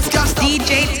and we just can't stop.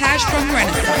 DJ Tash from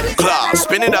Renaissance. Class,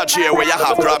 spinning that chair where you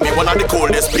have. Grab me one of the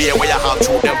coldest beer where you have.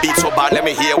 Through them beats so bad, let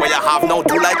me hear where you have. Now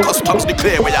do like customs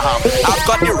declare where you have. I've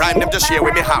got the rhyme them to share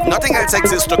where me have. Nothing else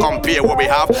exists to compare what we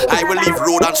have. I will leave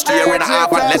road and steer in a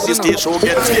half and let the stage show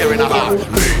get tear in a half.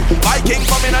 Viking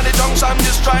coming on the junction,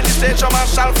 destroying the stage of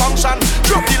martial function.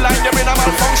 Drop the line, them in a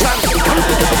malfunction.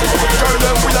 Girl,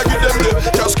 them we a give them the,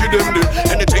 just give them the.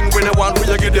 Anything we they want, we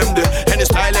a give them the. Any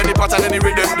style, any pattern, any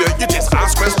rhythm the. You just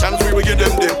ask questions, we will give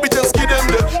them the. We just give them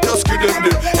the, just give them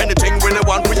the. Anything we they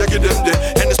want, we a give them the.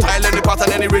 Any style, any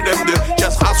pattern, any rhythm the.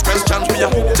 Just ask questions, we a.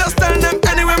 Just tell them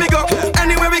anywhere we go,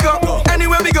 anywhere we go,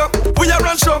 anywhere we go. We a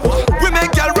run show. We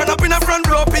make y'all run up in a front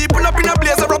row. People up in a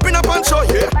blazer, up in a poncho.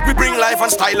 Yeah, we bring life and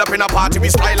style up in a party. We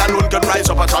style alone can rise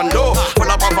up a trando.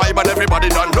 Full up a vibe and everybody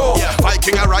don't know.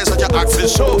 Viking a rise at your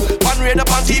access show. One raid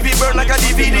up on TV, burn like a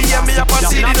DVD. Yeah, me up on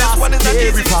CD. This one is not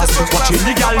easy. Watching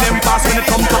the gal them pass when it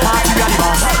come to party, we are the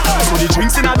boss. So the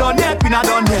drinks in a done yet, we not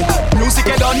done yet. Music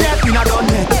a done yet, we not done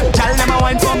yet. Gal them a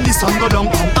wine from the sun go down.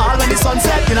 All when the sun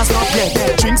set, we not stop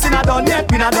yet. Drinks in a done yet,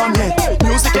 we not done yet.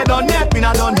 Music a done yet, we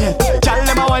not done yet. Gal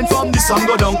them a wine from the sun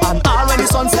go down. And all when the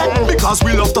sun set, because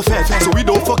we love to fed, so we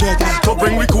don't forget to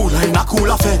bring we cooler in a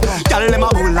cooler fed. Gal them a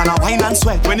bull and a wine and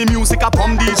sweat. When the music a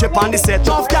pump, DJ on the set.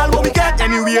 Tough gal what we get,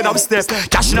 anywhere that we step.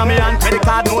 Cash in a me hand, credit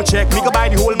card no check. Me go buy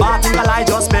the whole bar, think I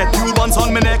just bet. Cubans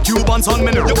on me neck, Cubans on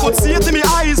me neck. You could see it in me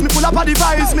eyes, me full up a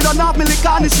device. Me don't have me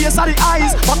liquor and the chase of the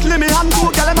eyes. Buckle me hand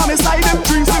go, gal them on me side. Them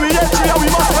drinks in me head, yeah, we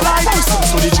must collide.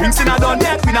 So the drinks in a done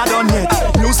yet, we not done yet.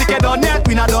 Music a done yet,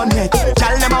 we not done yet.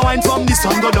 Gal them a wine from the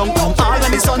sun go down. All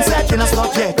when the sun set, we not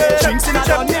stop yet. Drinks in a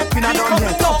done yet, we not done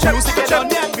yet. Music a done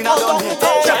yet, we not done yet.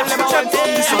 Gal them a wine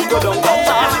from the sun go down.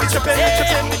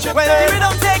 Well, the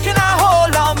rhythm taking a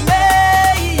hold on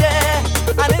me, yeah,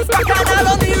 and it's back and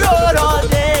all on the road all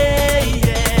day,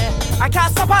 yeah. I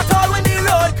can't stop at all when the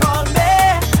road call me,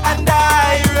 and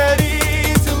I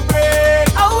ready to break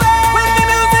away. When the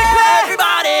music play,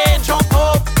 everybody jump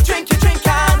up, drink your drink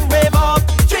and wave up,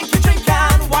 drink your drink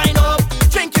and wind up,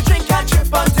 drink your drink and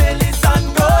trip until the sun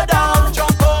go down.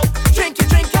 Jump up, drink your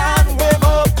drink and wave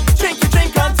up, drink your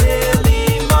drink until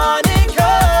the morning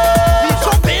comes. We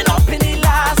jumping up in the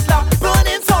last lap,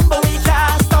 running.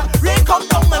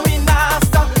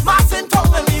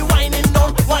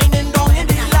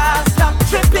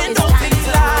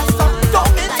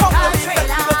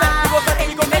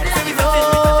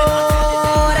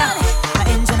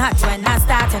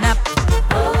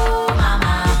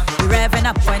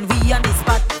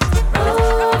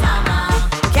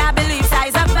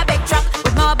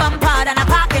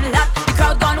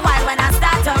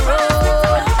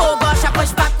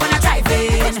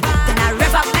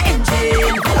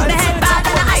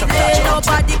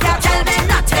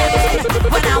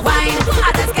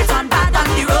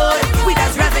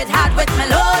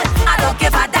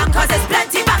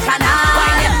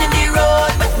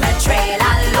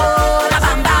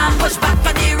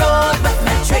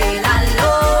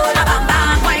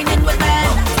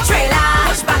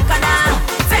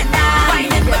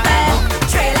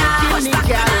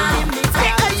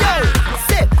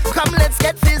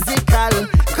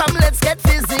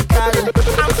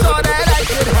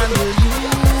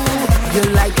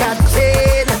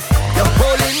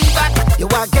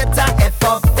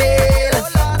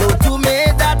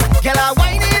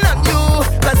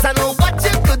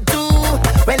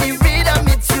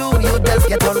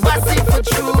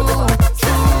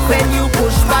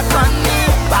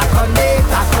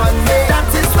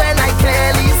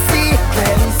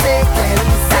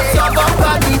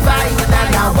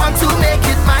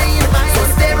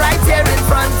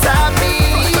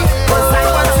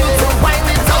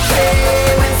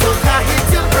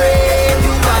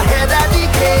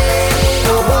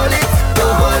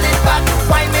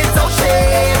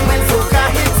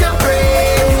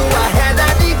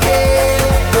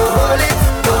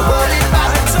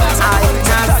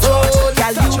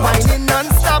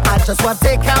 just want to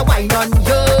take a wine on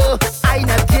you. I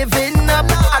not giving up.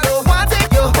 I don't want to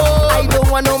take you home. I don't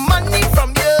want no money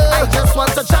from you. I just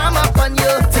want to charm up on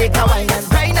you. Take a wine and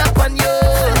grind up on you.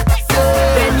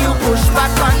 Then you push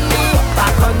back on me,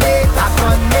 back on me, back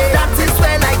on me. That is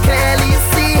when I clearly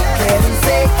see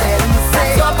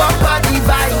that your bumper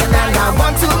divine, and I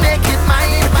want to make it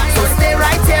mine. So stay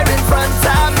right here in front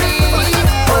of me,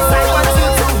 'cause I want you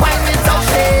to wind it out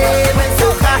shame. When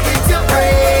soca hit your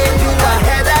brain, you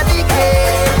ahead of the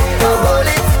game. Don't hold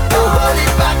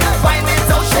it back, wind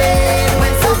it out shame.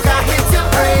 When soca hit your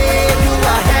brain, you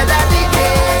ahead of the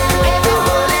game. Don't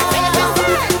hold it.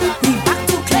 We back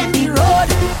to clear the road,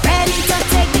 ready to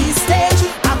take the stage.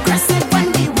 Aggressive when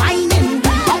we whining,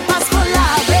 bumpers full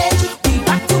of rage. We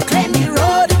back to clear the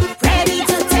road, ready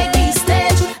to take the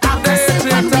stage. Aggressive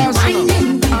when we whining,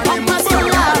 bumpers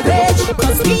full of rage.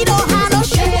 'Cause we don't have no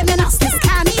shame in us, this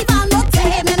carnival no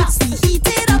taming us. We heat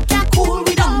it up, can't cool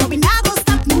we down, but we never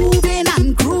stop moving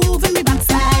and grooving we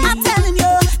backside. I'm telling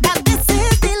you that this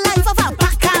is the life of our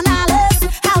bacchanalists,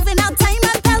 having our time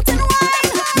and pelting wine.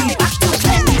 We back to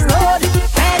clear the road,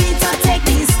 ready to take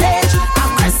the stage.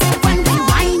 Aggressive when we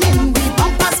whining, we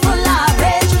bumpers full of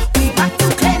rage. We back to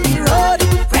clear the road,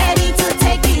 ready to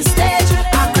take the stage.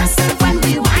 Aggressive when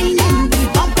we whining, we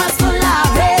bumpers full of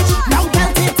rage. Now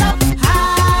belt it up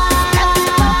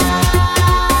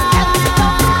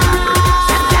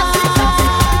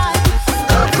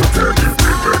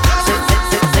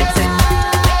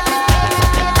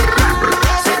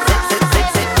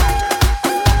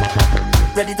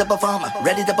Ready to perform,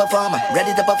 ready to perform,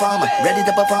 ready to perform, ready to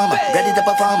perform, ready to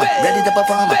perform, ready to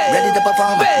perform, ready to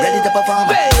perform, ready to perform.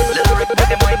 Little Rick, make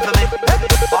them wine for me.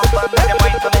 Bump and make them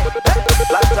wine for me.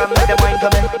 Black Sam, make them wine for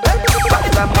me. Black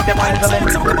Sam, make them wine for me.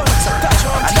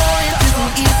 I know it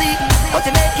isn't easy, but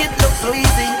you make it look so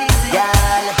easy.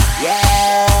 Yeah.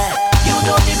 You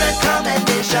don't need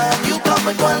recommendation, you come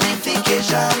with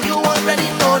qualification. You already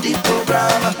know the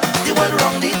program. You went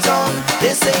wrong the tongue.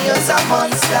 They say you're a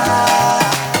monster,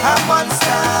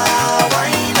 why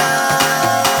not?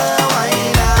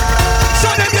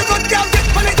 Show them you good girl,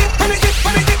 dip on it, dip on it, dip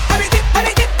on it, dip on it, dip on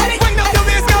it, dip on it. Wind up your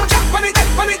waist, girl, jump on it,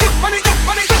 dip on it, dip on it, dip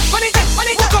on it, dip on it, dip on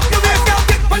it. Hook up your waist, girl,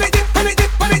 dip on it, dip on it,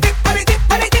 dip on it, dip on it,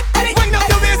 dip on it, dip on it. Wind up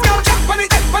your waist, girl, jump on it,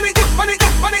 dip on it, dip on it,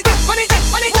 dip on it, dip on it,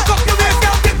 dip on it. Hook up your waist,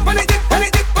 girl, dip on it, dip on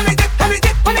it, dip on it, dip on it, dip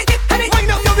on it, dip on it.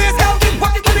 Wind up your waist, girl,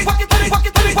 walk it, walk it, walk it, walk it, walk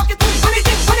it, walk it, walk it, dip on it,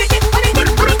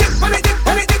 dip on it, dip on it, dip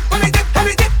on it, dip on it, dip on it, dip on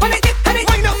it, dip on it, dip on it.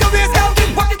 Wind up your waist, girl,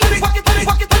 walk it, walk it, walk it,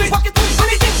 walk it, walk it, walk it, dip on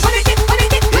it, dip on it, dip on it,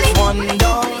 dip on it. One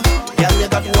down, girl, you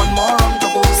got one more round to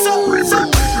go. So,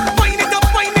 wind it up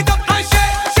and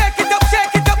shake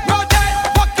it up, brother.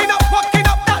 Walking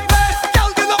up that waist, girl,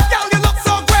 you look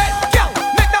so great, girl.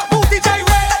 Make that booty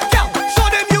gyrate, girl. Show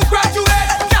them you graduate,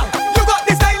 girl. You got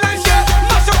the style and shit,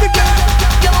 mash up the place.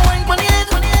 Girl, wine pon the head,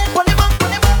 pon the back,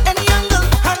 any angle,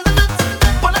 handle it.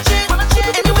 Pon a chain,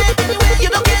 anyway, you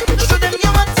look it. Show them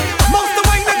you want it. Most of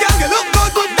wine, girl, you look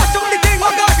good. Mash up the thing, my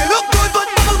God, you look good.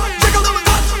 Jiggle,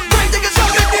 touch, right, take a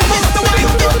shot at the most of wine.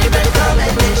 You don't need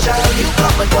recommendation, you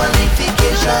come with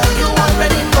qualification. You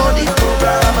already know the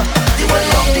program. You went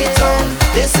wrong the tongue.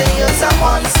 They say you're a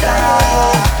monster,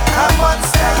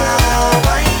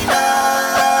 why not?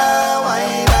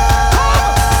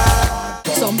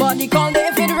 Somebody call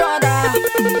David Rudder.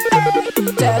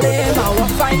 Tell him I will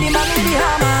find him and the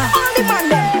hammer. All the man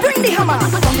them, bring the hammer.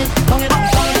 Bung it, bung it, bung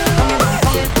it, bung it,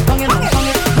 bung it, bung it,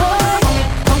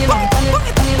 bung it, bung it, bung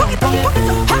it, bung it, bung it, bung it.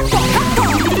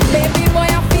 Baby boy,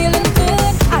 I'm feeling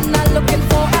good. I'm not looking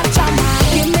for a charmer.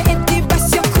 Give me it the best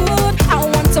you could. I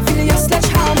want to feel your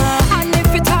sledgehammer. And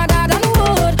if it's harder than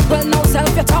wood, well, no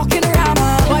self, you're talking rama.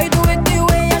 Why do it the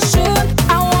way you should?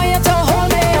 I want you to hold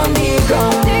me on the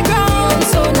ground,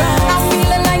 so now I'm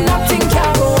feeling like nothing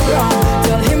can go wrong.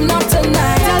 Tell him not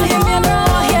tonight, tell him you know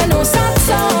hear no sad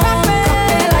song.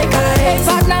 Cocktail like a haze,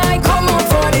 but now I come out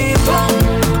for the fun,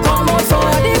 come out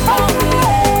for the fun.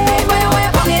 Hey boy, why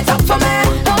you bang it up for me?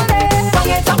 Don't they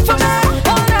bang it up for me?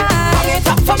 Don't bang it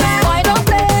up for me? Why don't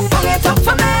play? Bang it up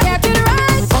for me? Get it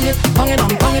right. Bang it, bang it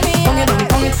on, bang it, bang it on,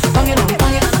 bang it, bang it on,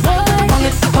 bang it, bang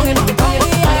it, bang it on, bang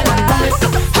it, bang it on, bang it.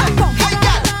 Hey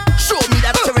girl, show me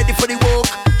that you're ready for the work.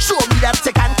 Show me that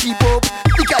you can keep up.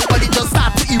 The girl body just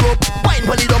start to erupt. Wine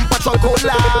when it don't patch on cold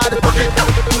lad.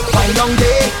 Wine down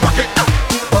there,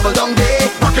 bubble down there.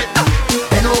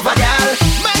 Bend over, girl.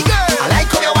 My girl, I like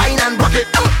how you wine and rock it.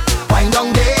 Wine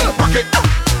down there,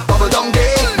 bubble down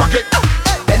there.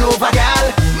 Bend over, girl.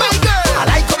 My girl, I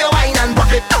like how you wine and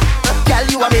rock it. Girl,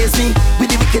 you amaze me with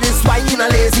the wickedest wine, you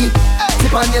not lazy.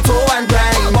 Tip on your toe and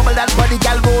grind. Bubble that body,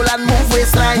 girl, roll and move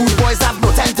waistline. Good boys have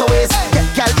no time to waste. Get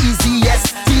girl easy,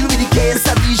 yes. Deal with the case.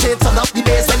 Mr. DJ,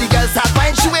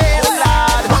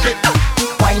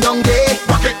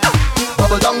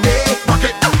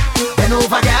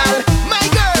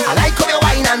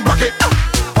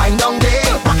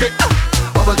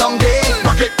 bubble down day.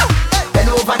 Rock it, bend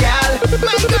over, girl.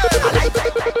 My girl, I like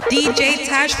that. DJ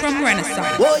Tash from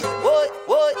Renaissance. Boy.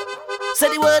 Say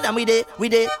the word and we did. Say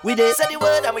the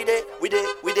word and we did.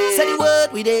 Say the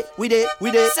word, we did. Say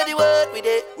the word, we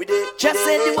did. Just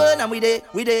say the word and we did.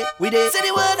 Say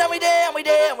the word and we did.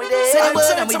 Say the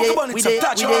word and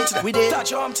we did.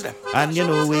 Touch your arm to them. And you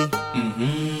know we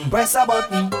press a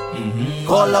button.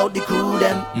 Call out the crew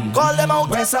them. Call them out,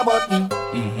 press a button.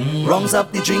 Rungs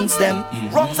up the drinks them.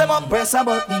 Rungs them up, press a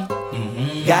button.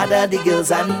 Gather the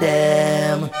girls and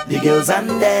them.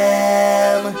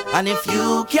 And if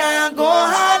you can't go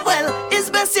hard, well, it's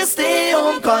best you stay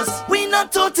home, cause we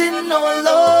not toting no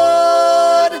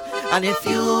load. And if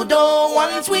you don't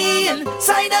want we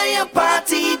inside of your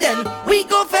party, then we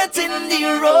go fet in the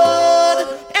road.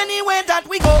 Anywhere that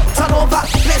we go, turn over,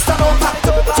 place turn over,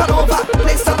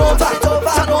 place turn over,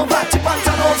 chip and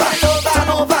turn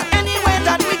over. Anywhere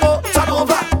that we go, turn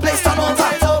over, place turn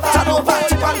over,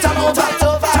 chip and turn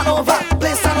over,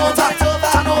 place turn over.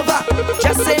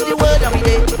 Just say the word and we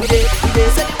did.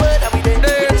 Say the word and we did.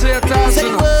 Say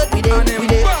the word, we did.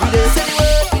 Say the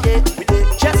word, we did.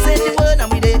 Just say the word and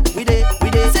we did.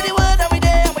 Say the word and we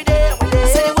did.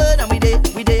 Say the word and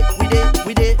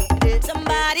we did.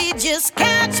 Somebody just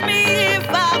catch me if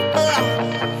I fall.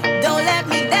 Don't let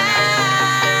me down.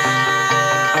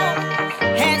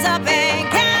 Hands up and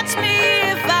catch me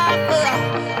if I fall.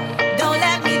 Don't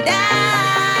let me down.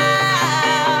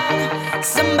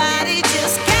 Somebody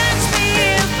just catch me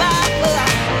if I fall.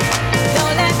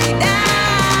 Don't let me down.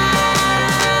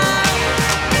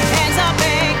 Hands up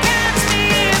and catch me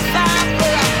if I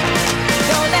fall.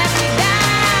 Don't let me down.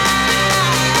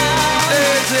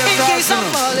 In case I'm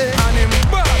falling.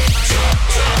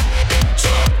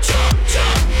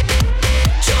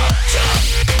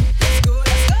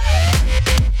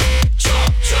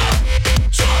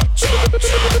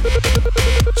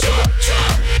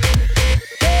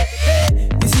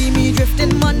 You see me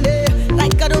drifting Monday,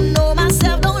 like I don't know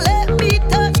myself. Don't let me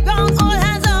touch ground. All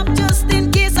hands up, just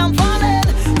in case I'm falling.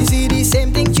 You see the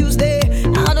same thing Tuesday.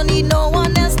 I don't need no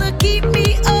one else to keep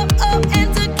me up,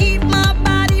 and to keep my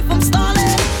body from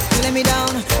stalling. Don't let me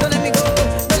down, don't let me go,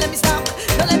 don't let me stop,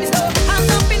 don't let me stop. Hands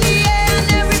up in the air,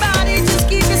 and everybody just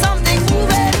keep me something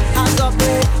moving. Hands up,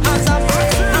 hands up,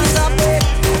 hands up, in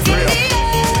the air.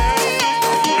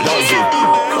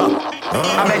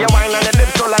 I beg you wine and the dip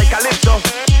so like calypso.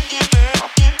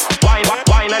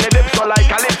 Wine and the dip so like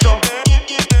calypso.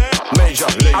 Major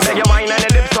laser. I beg you wine and the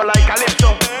dip so like calypso.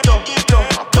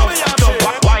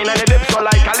 Wine and the dip so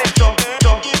like calypso.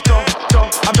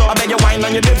 I beg you wine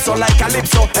and your dip so like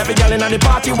calypso. Every girl in the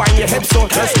party wine your hips so.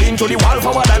 Just lean to the wall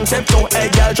forward and tiptoe. Hey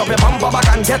girl, drop your bumper back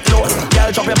and get low.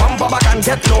 Girl, drop your bumper back and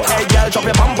get low. Hey girl, drop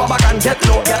your bumper back and get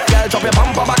low. Girl, drop your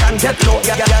bumper back and get low.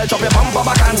 Girl, drop your bumper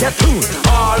back and get low.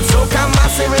 Also come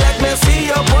massive, let me see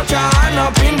you put your hand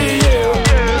up in the air.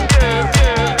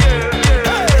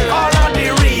 All of the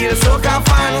real soca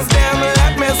fans, them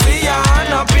let me see your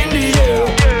hand up in the air.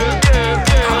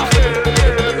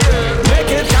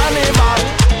 Make it carnival.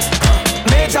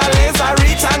 Major laser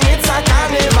reach and it's a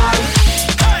carnival.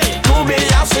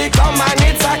 Kubiyashi come and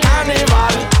it's a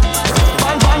carnival.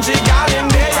 Punchy girl in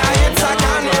there, it's a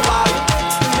carnival.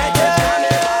 Make it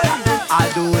carnival. I'm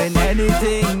doing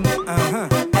anything,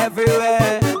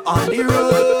 everywhere, on the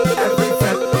road, every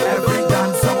fret, every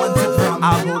dance I want to drum. I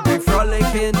will be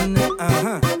frolicking,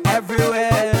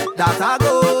 everywhere that I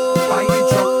go. By the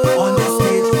truck, on the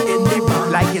stage, in the band,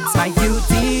 like it's my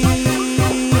duty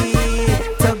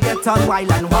to get on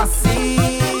wild and wassy,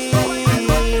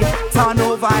 turn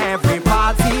over every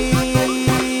party,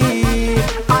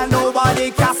 and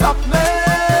nobody can stop me.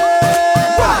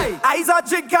 Eyes are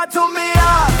drinker to me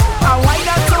heart, and wine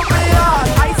to me heart.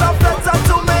 Eyes are flutter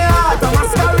to me heart, and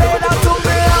masquerade to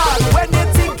me heart. When you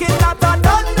thinking that I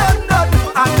done,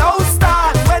 I know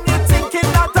start. When you thinking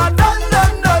that I done,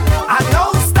 I know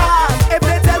start. If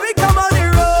they tell me come on the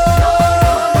road,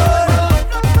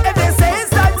 if they say it's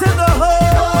time to go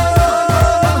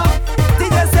home,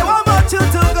 did you say one more you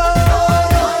to go?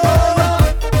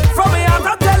 From me out,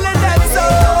 I'm telling them so.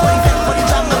 For the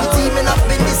jam, I'm teaming up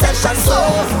in the session. So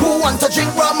who want to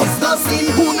drink rum? It's no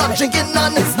scene. Who not drinking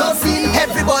none? It's no scene.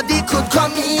 Everybody could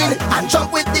come in and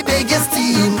jump with the biggest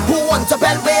team. Who want to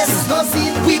bell waist? It's no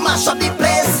scene. We mash up the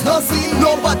place. No scene.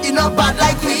 Nobody not bad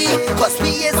like we, cause we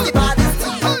is the baddest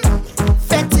team.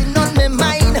 Fetting on my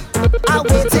mind, I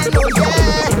waiting, oh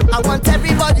yeah. I want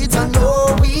everybody to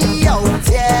know we out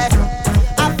here.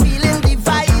 I'm feeling the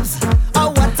vibes, oh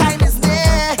what time is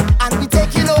near, and we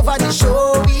taking over the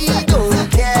show, we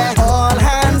don't care. All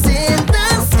hands in the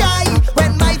sky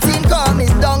when my team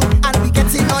coming down, and we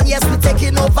getting on, yes, we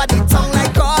taking over the town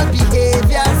like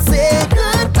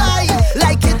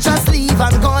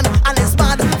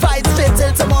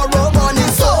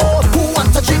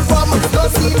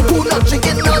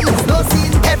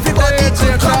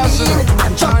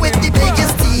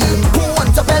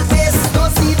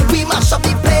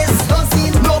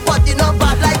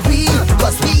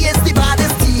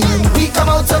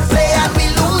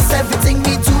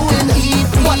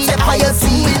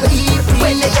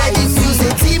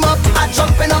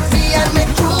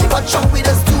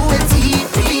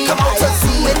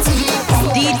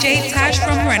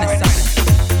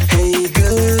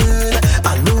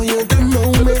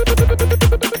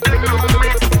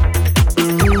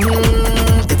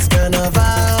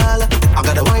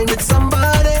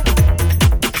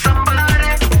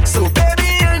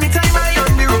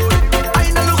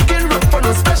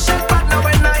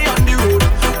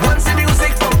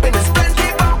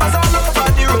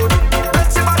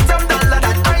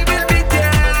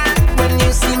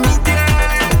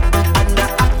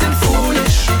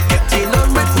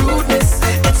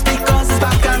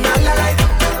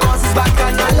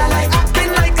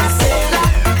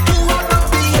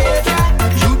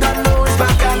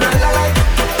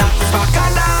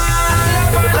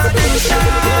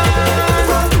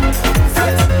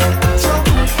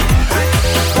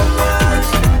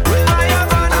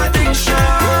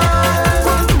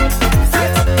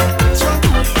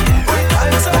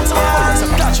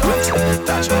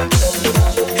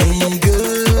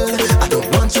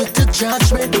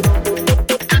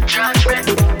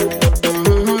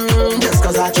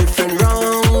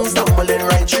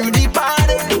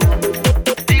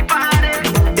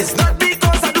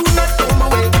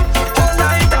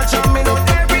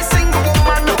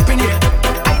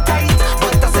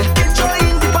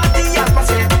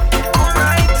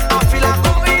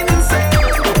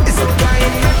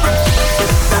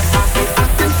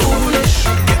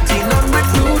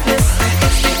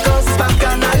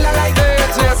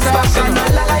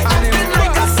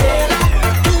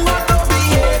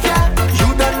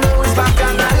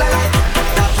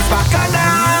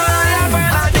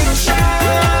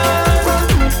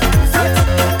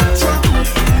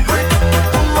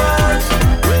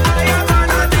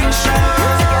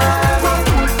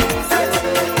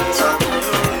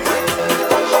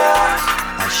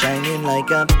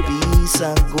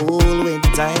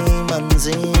ones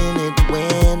in it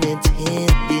when it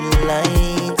hit the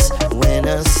lights. When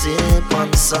I sip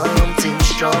on something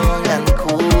strong and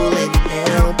cool, it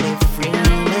help me free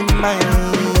my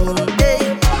mind.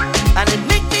 Hey. And it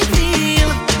make me feel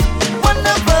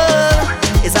wonderful.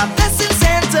 It's a blessing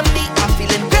sent to me. I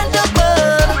feel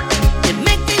incredible. It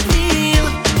make me feel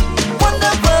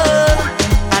wonderful,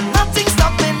 and nothing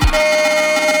stopping me.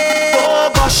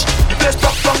 Oh gosh, the place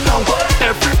rock down now.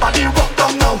 Everybody rock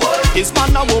down now. It's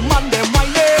man and woman, them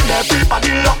whining.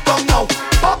 Everybody lock down now.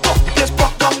 Pop up, the place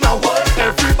rock down now.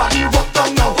 Everybody rock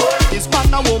down now. It's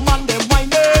man and woman, them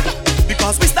whining.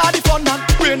 Because we start the fun and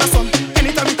rain the sun.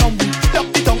 Anytime we come, we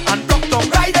lock the tongue and rock down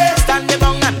right there. Stand the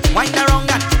wrong and wind the wrong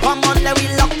and come on, there we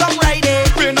lock down right there.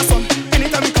 Rain the sun.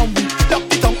 Anytime we come, we lock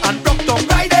the tongue and rock down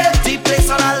right there. The place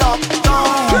on a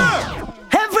lockdown.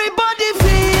 Everybody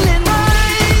feeling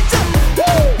right.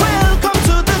 Welcome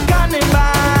to the carnival.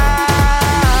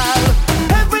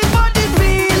 Everybody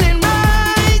feeling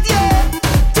right, yeah.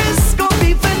 Disco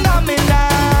be phenomenal.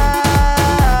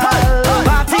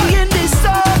 Party in the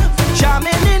sun,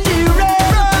 jamming in the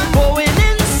rain, going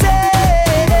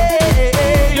insane.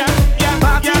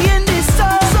 Party in the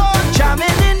sun,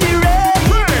 jamming in the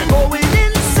rain, going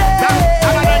insane.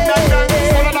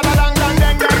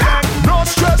 No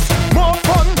stress, more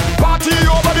fun, party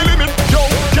over the limit. Yo,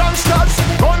 gangsters,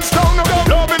 guns down,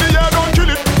 love in the air, don't kill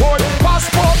it. Boy,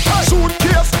 passport,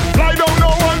 suitcase, fly down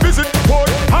now and visit. Boy,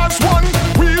 as one,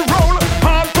 we roll,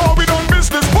 hardcore, we don't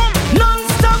business. Boom!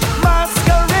 Non-stop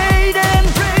masquerading,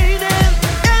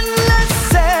 endless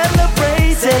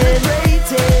celebrating,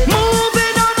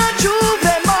 moving on a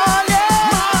Juve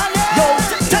morning. Yo,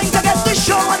 time to get the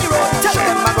show on the road. Tell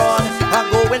them I'm on. I'm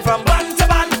going from band to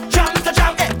band, jam to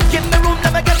jam. Give me room,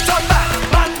 never get turned back.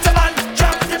 Band to band,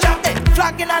 jam to jam.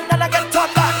 Flagging and then I get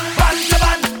turned back. Band to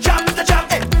band, jam to jam.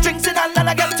 Drinks in and then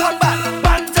I get turned back.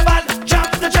 Band to band, jam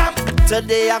to jam.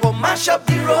 Today I go mash up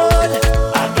the road.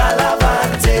 I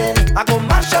gallivanting. I go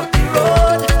mash up the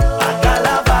road. I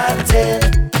gallivanting.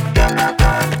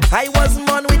 I wasn't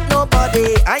born with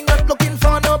nobody. I'm not looking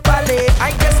for no pally.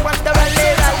 I just want the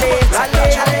rally.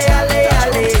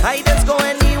 I just go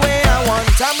anywhere I want.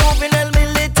 I'm moving el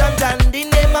militant and the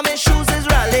name of my shoes is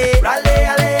Rally.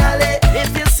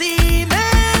 If you see me,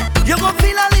 you gon'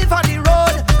 feel I live on the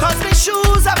road. Cause my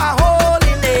shoes have a hole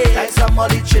in it. Like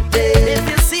somebody chipped it. If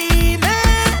you see me,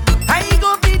 I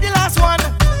gon' be the last one.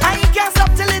 I can't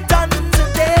stop till it done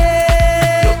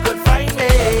today. You could find me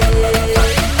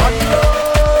on the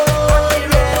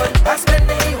road. I spend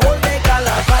the whole day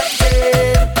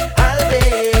gallivanting. I'll be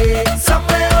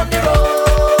somewhere on the road.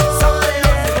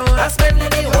 I spend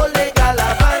the whole day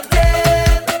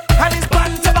gallivanting. And it's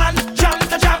band to band, jam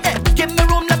to jam. Give me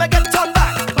room, never get turned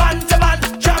back. Band to band,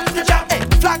 jam to jam.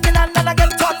 Flagging and then I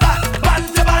get turned back. Band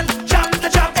to band, jam to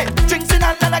jam. Drinks in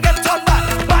and then I get turned back.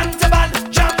 Band to band,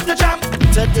 jam to jam.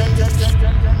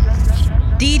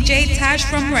 DJ Tash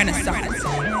from Renaissance.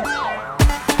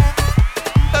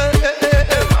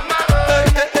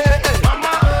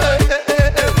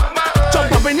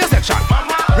 Jump up in your section.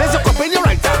 Raise your cup in your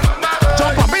right hand.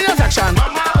 Jump up in your section.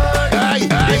 Hey,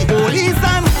 the police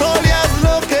and soldiers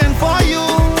looking for you,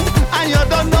 and you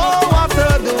don't know what to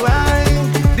do.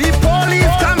 The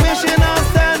police commissioner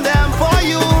send them for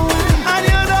you, and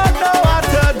you don't know what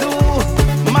to do.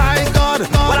 My God,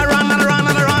 well I run and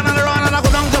I go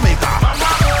down Jamaica.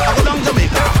 I go down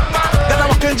Jamaica. Get a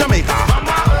walking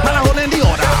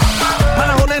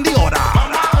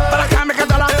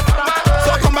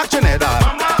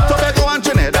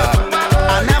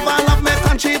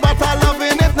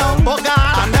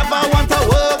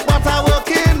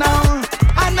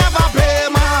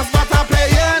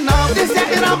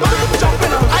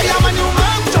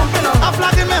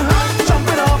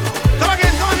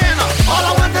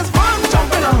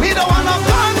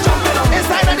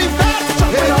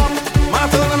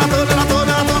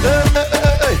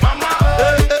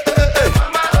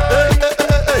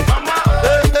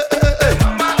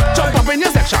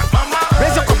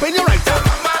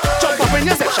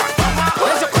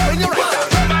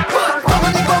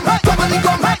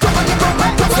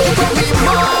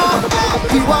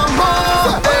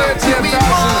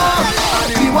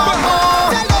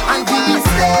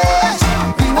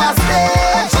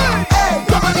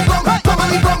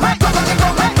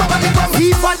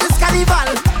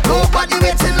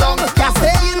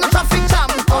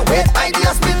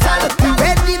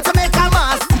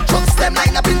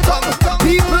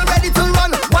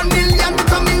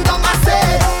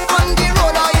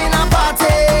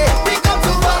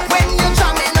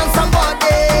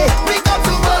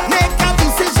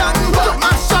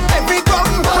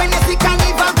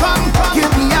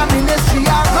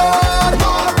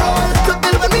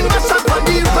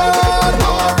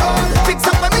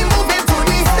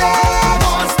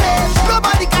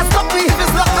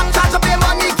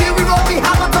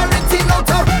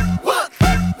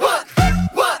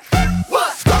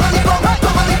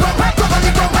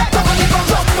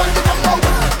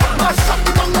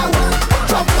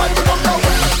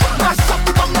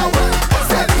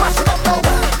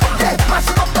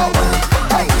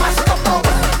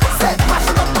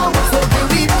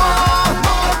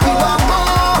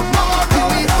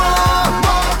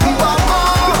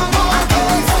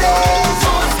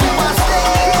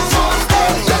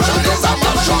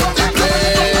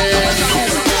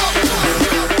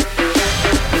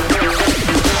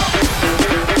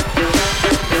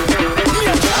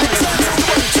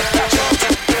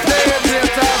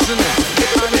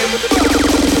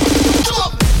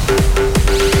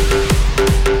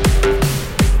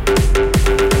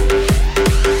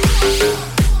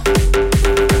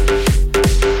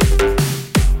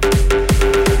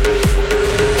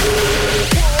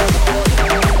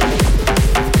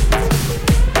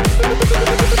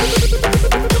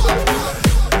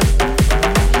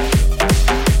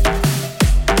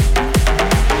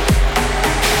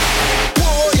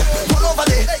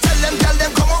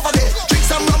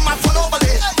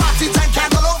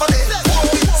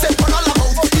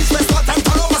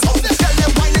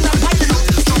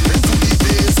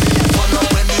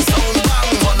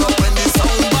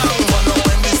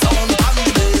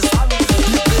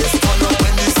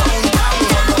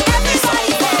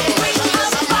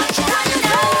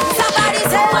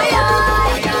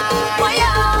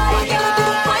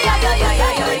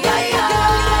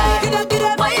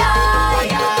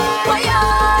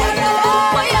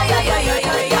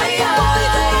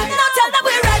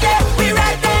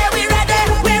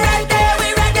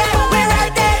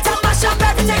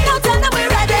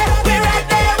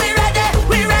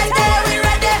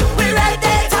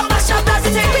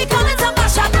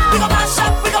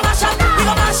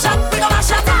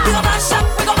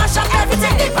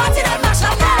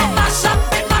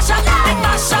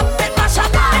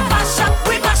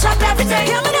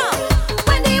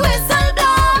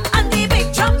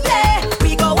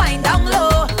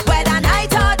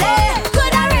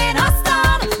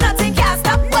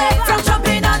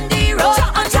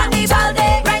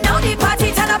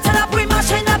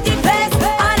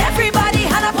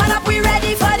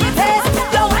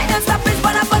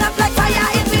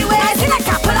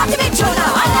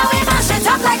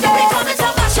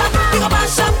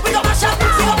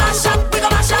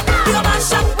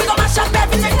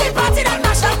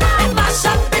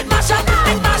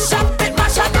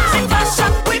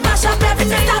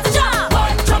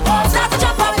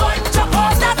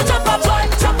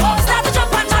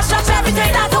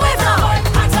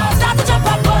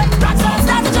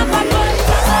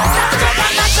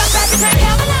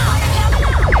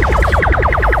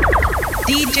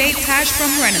DJ Tash from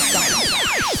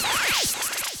Renaissance.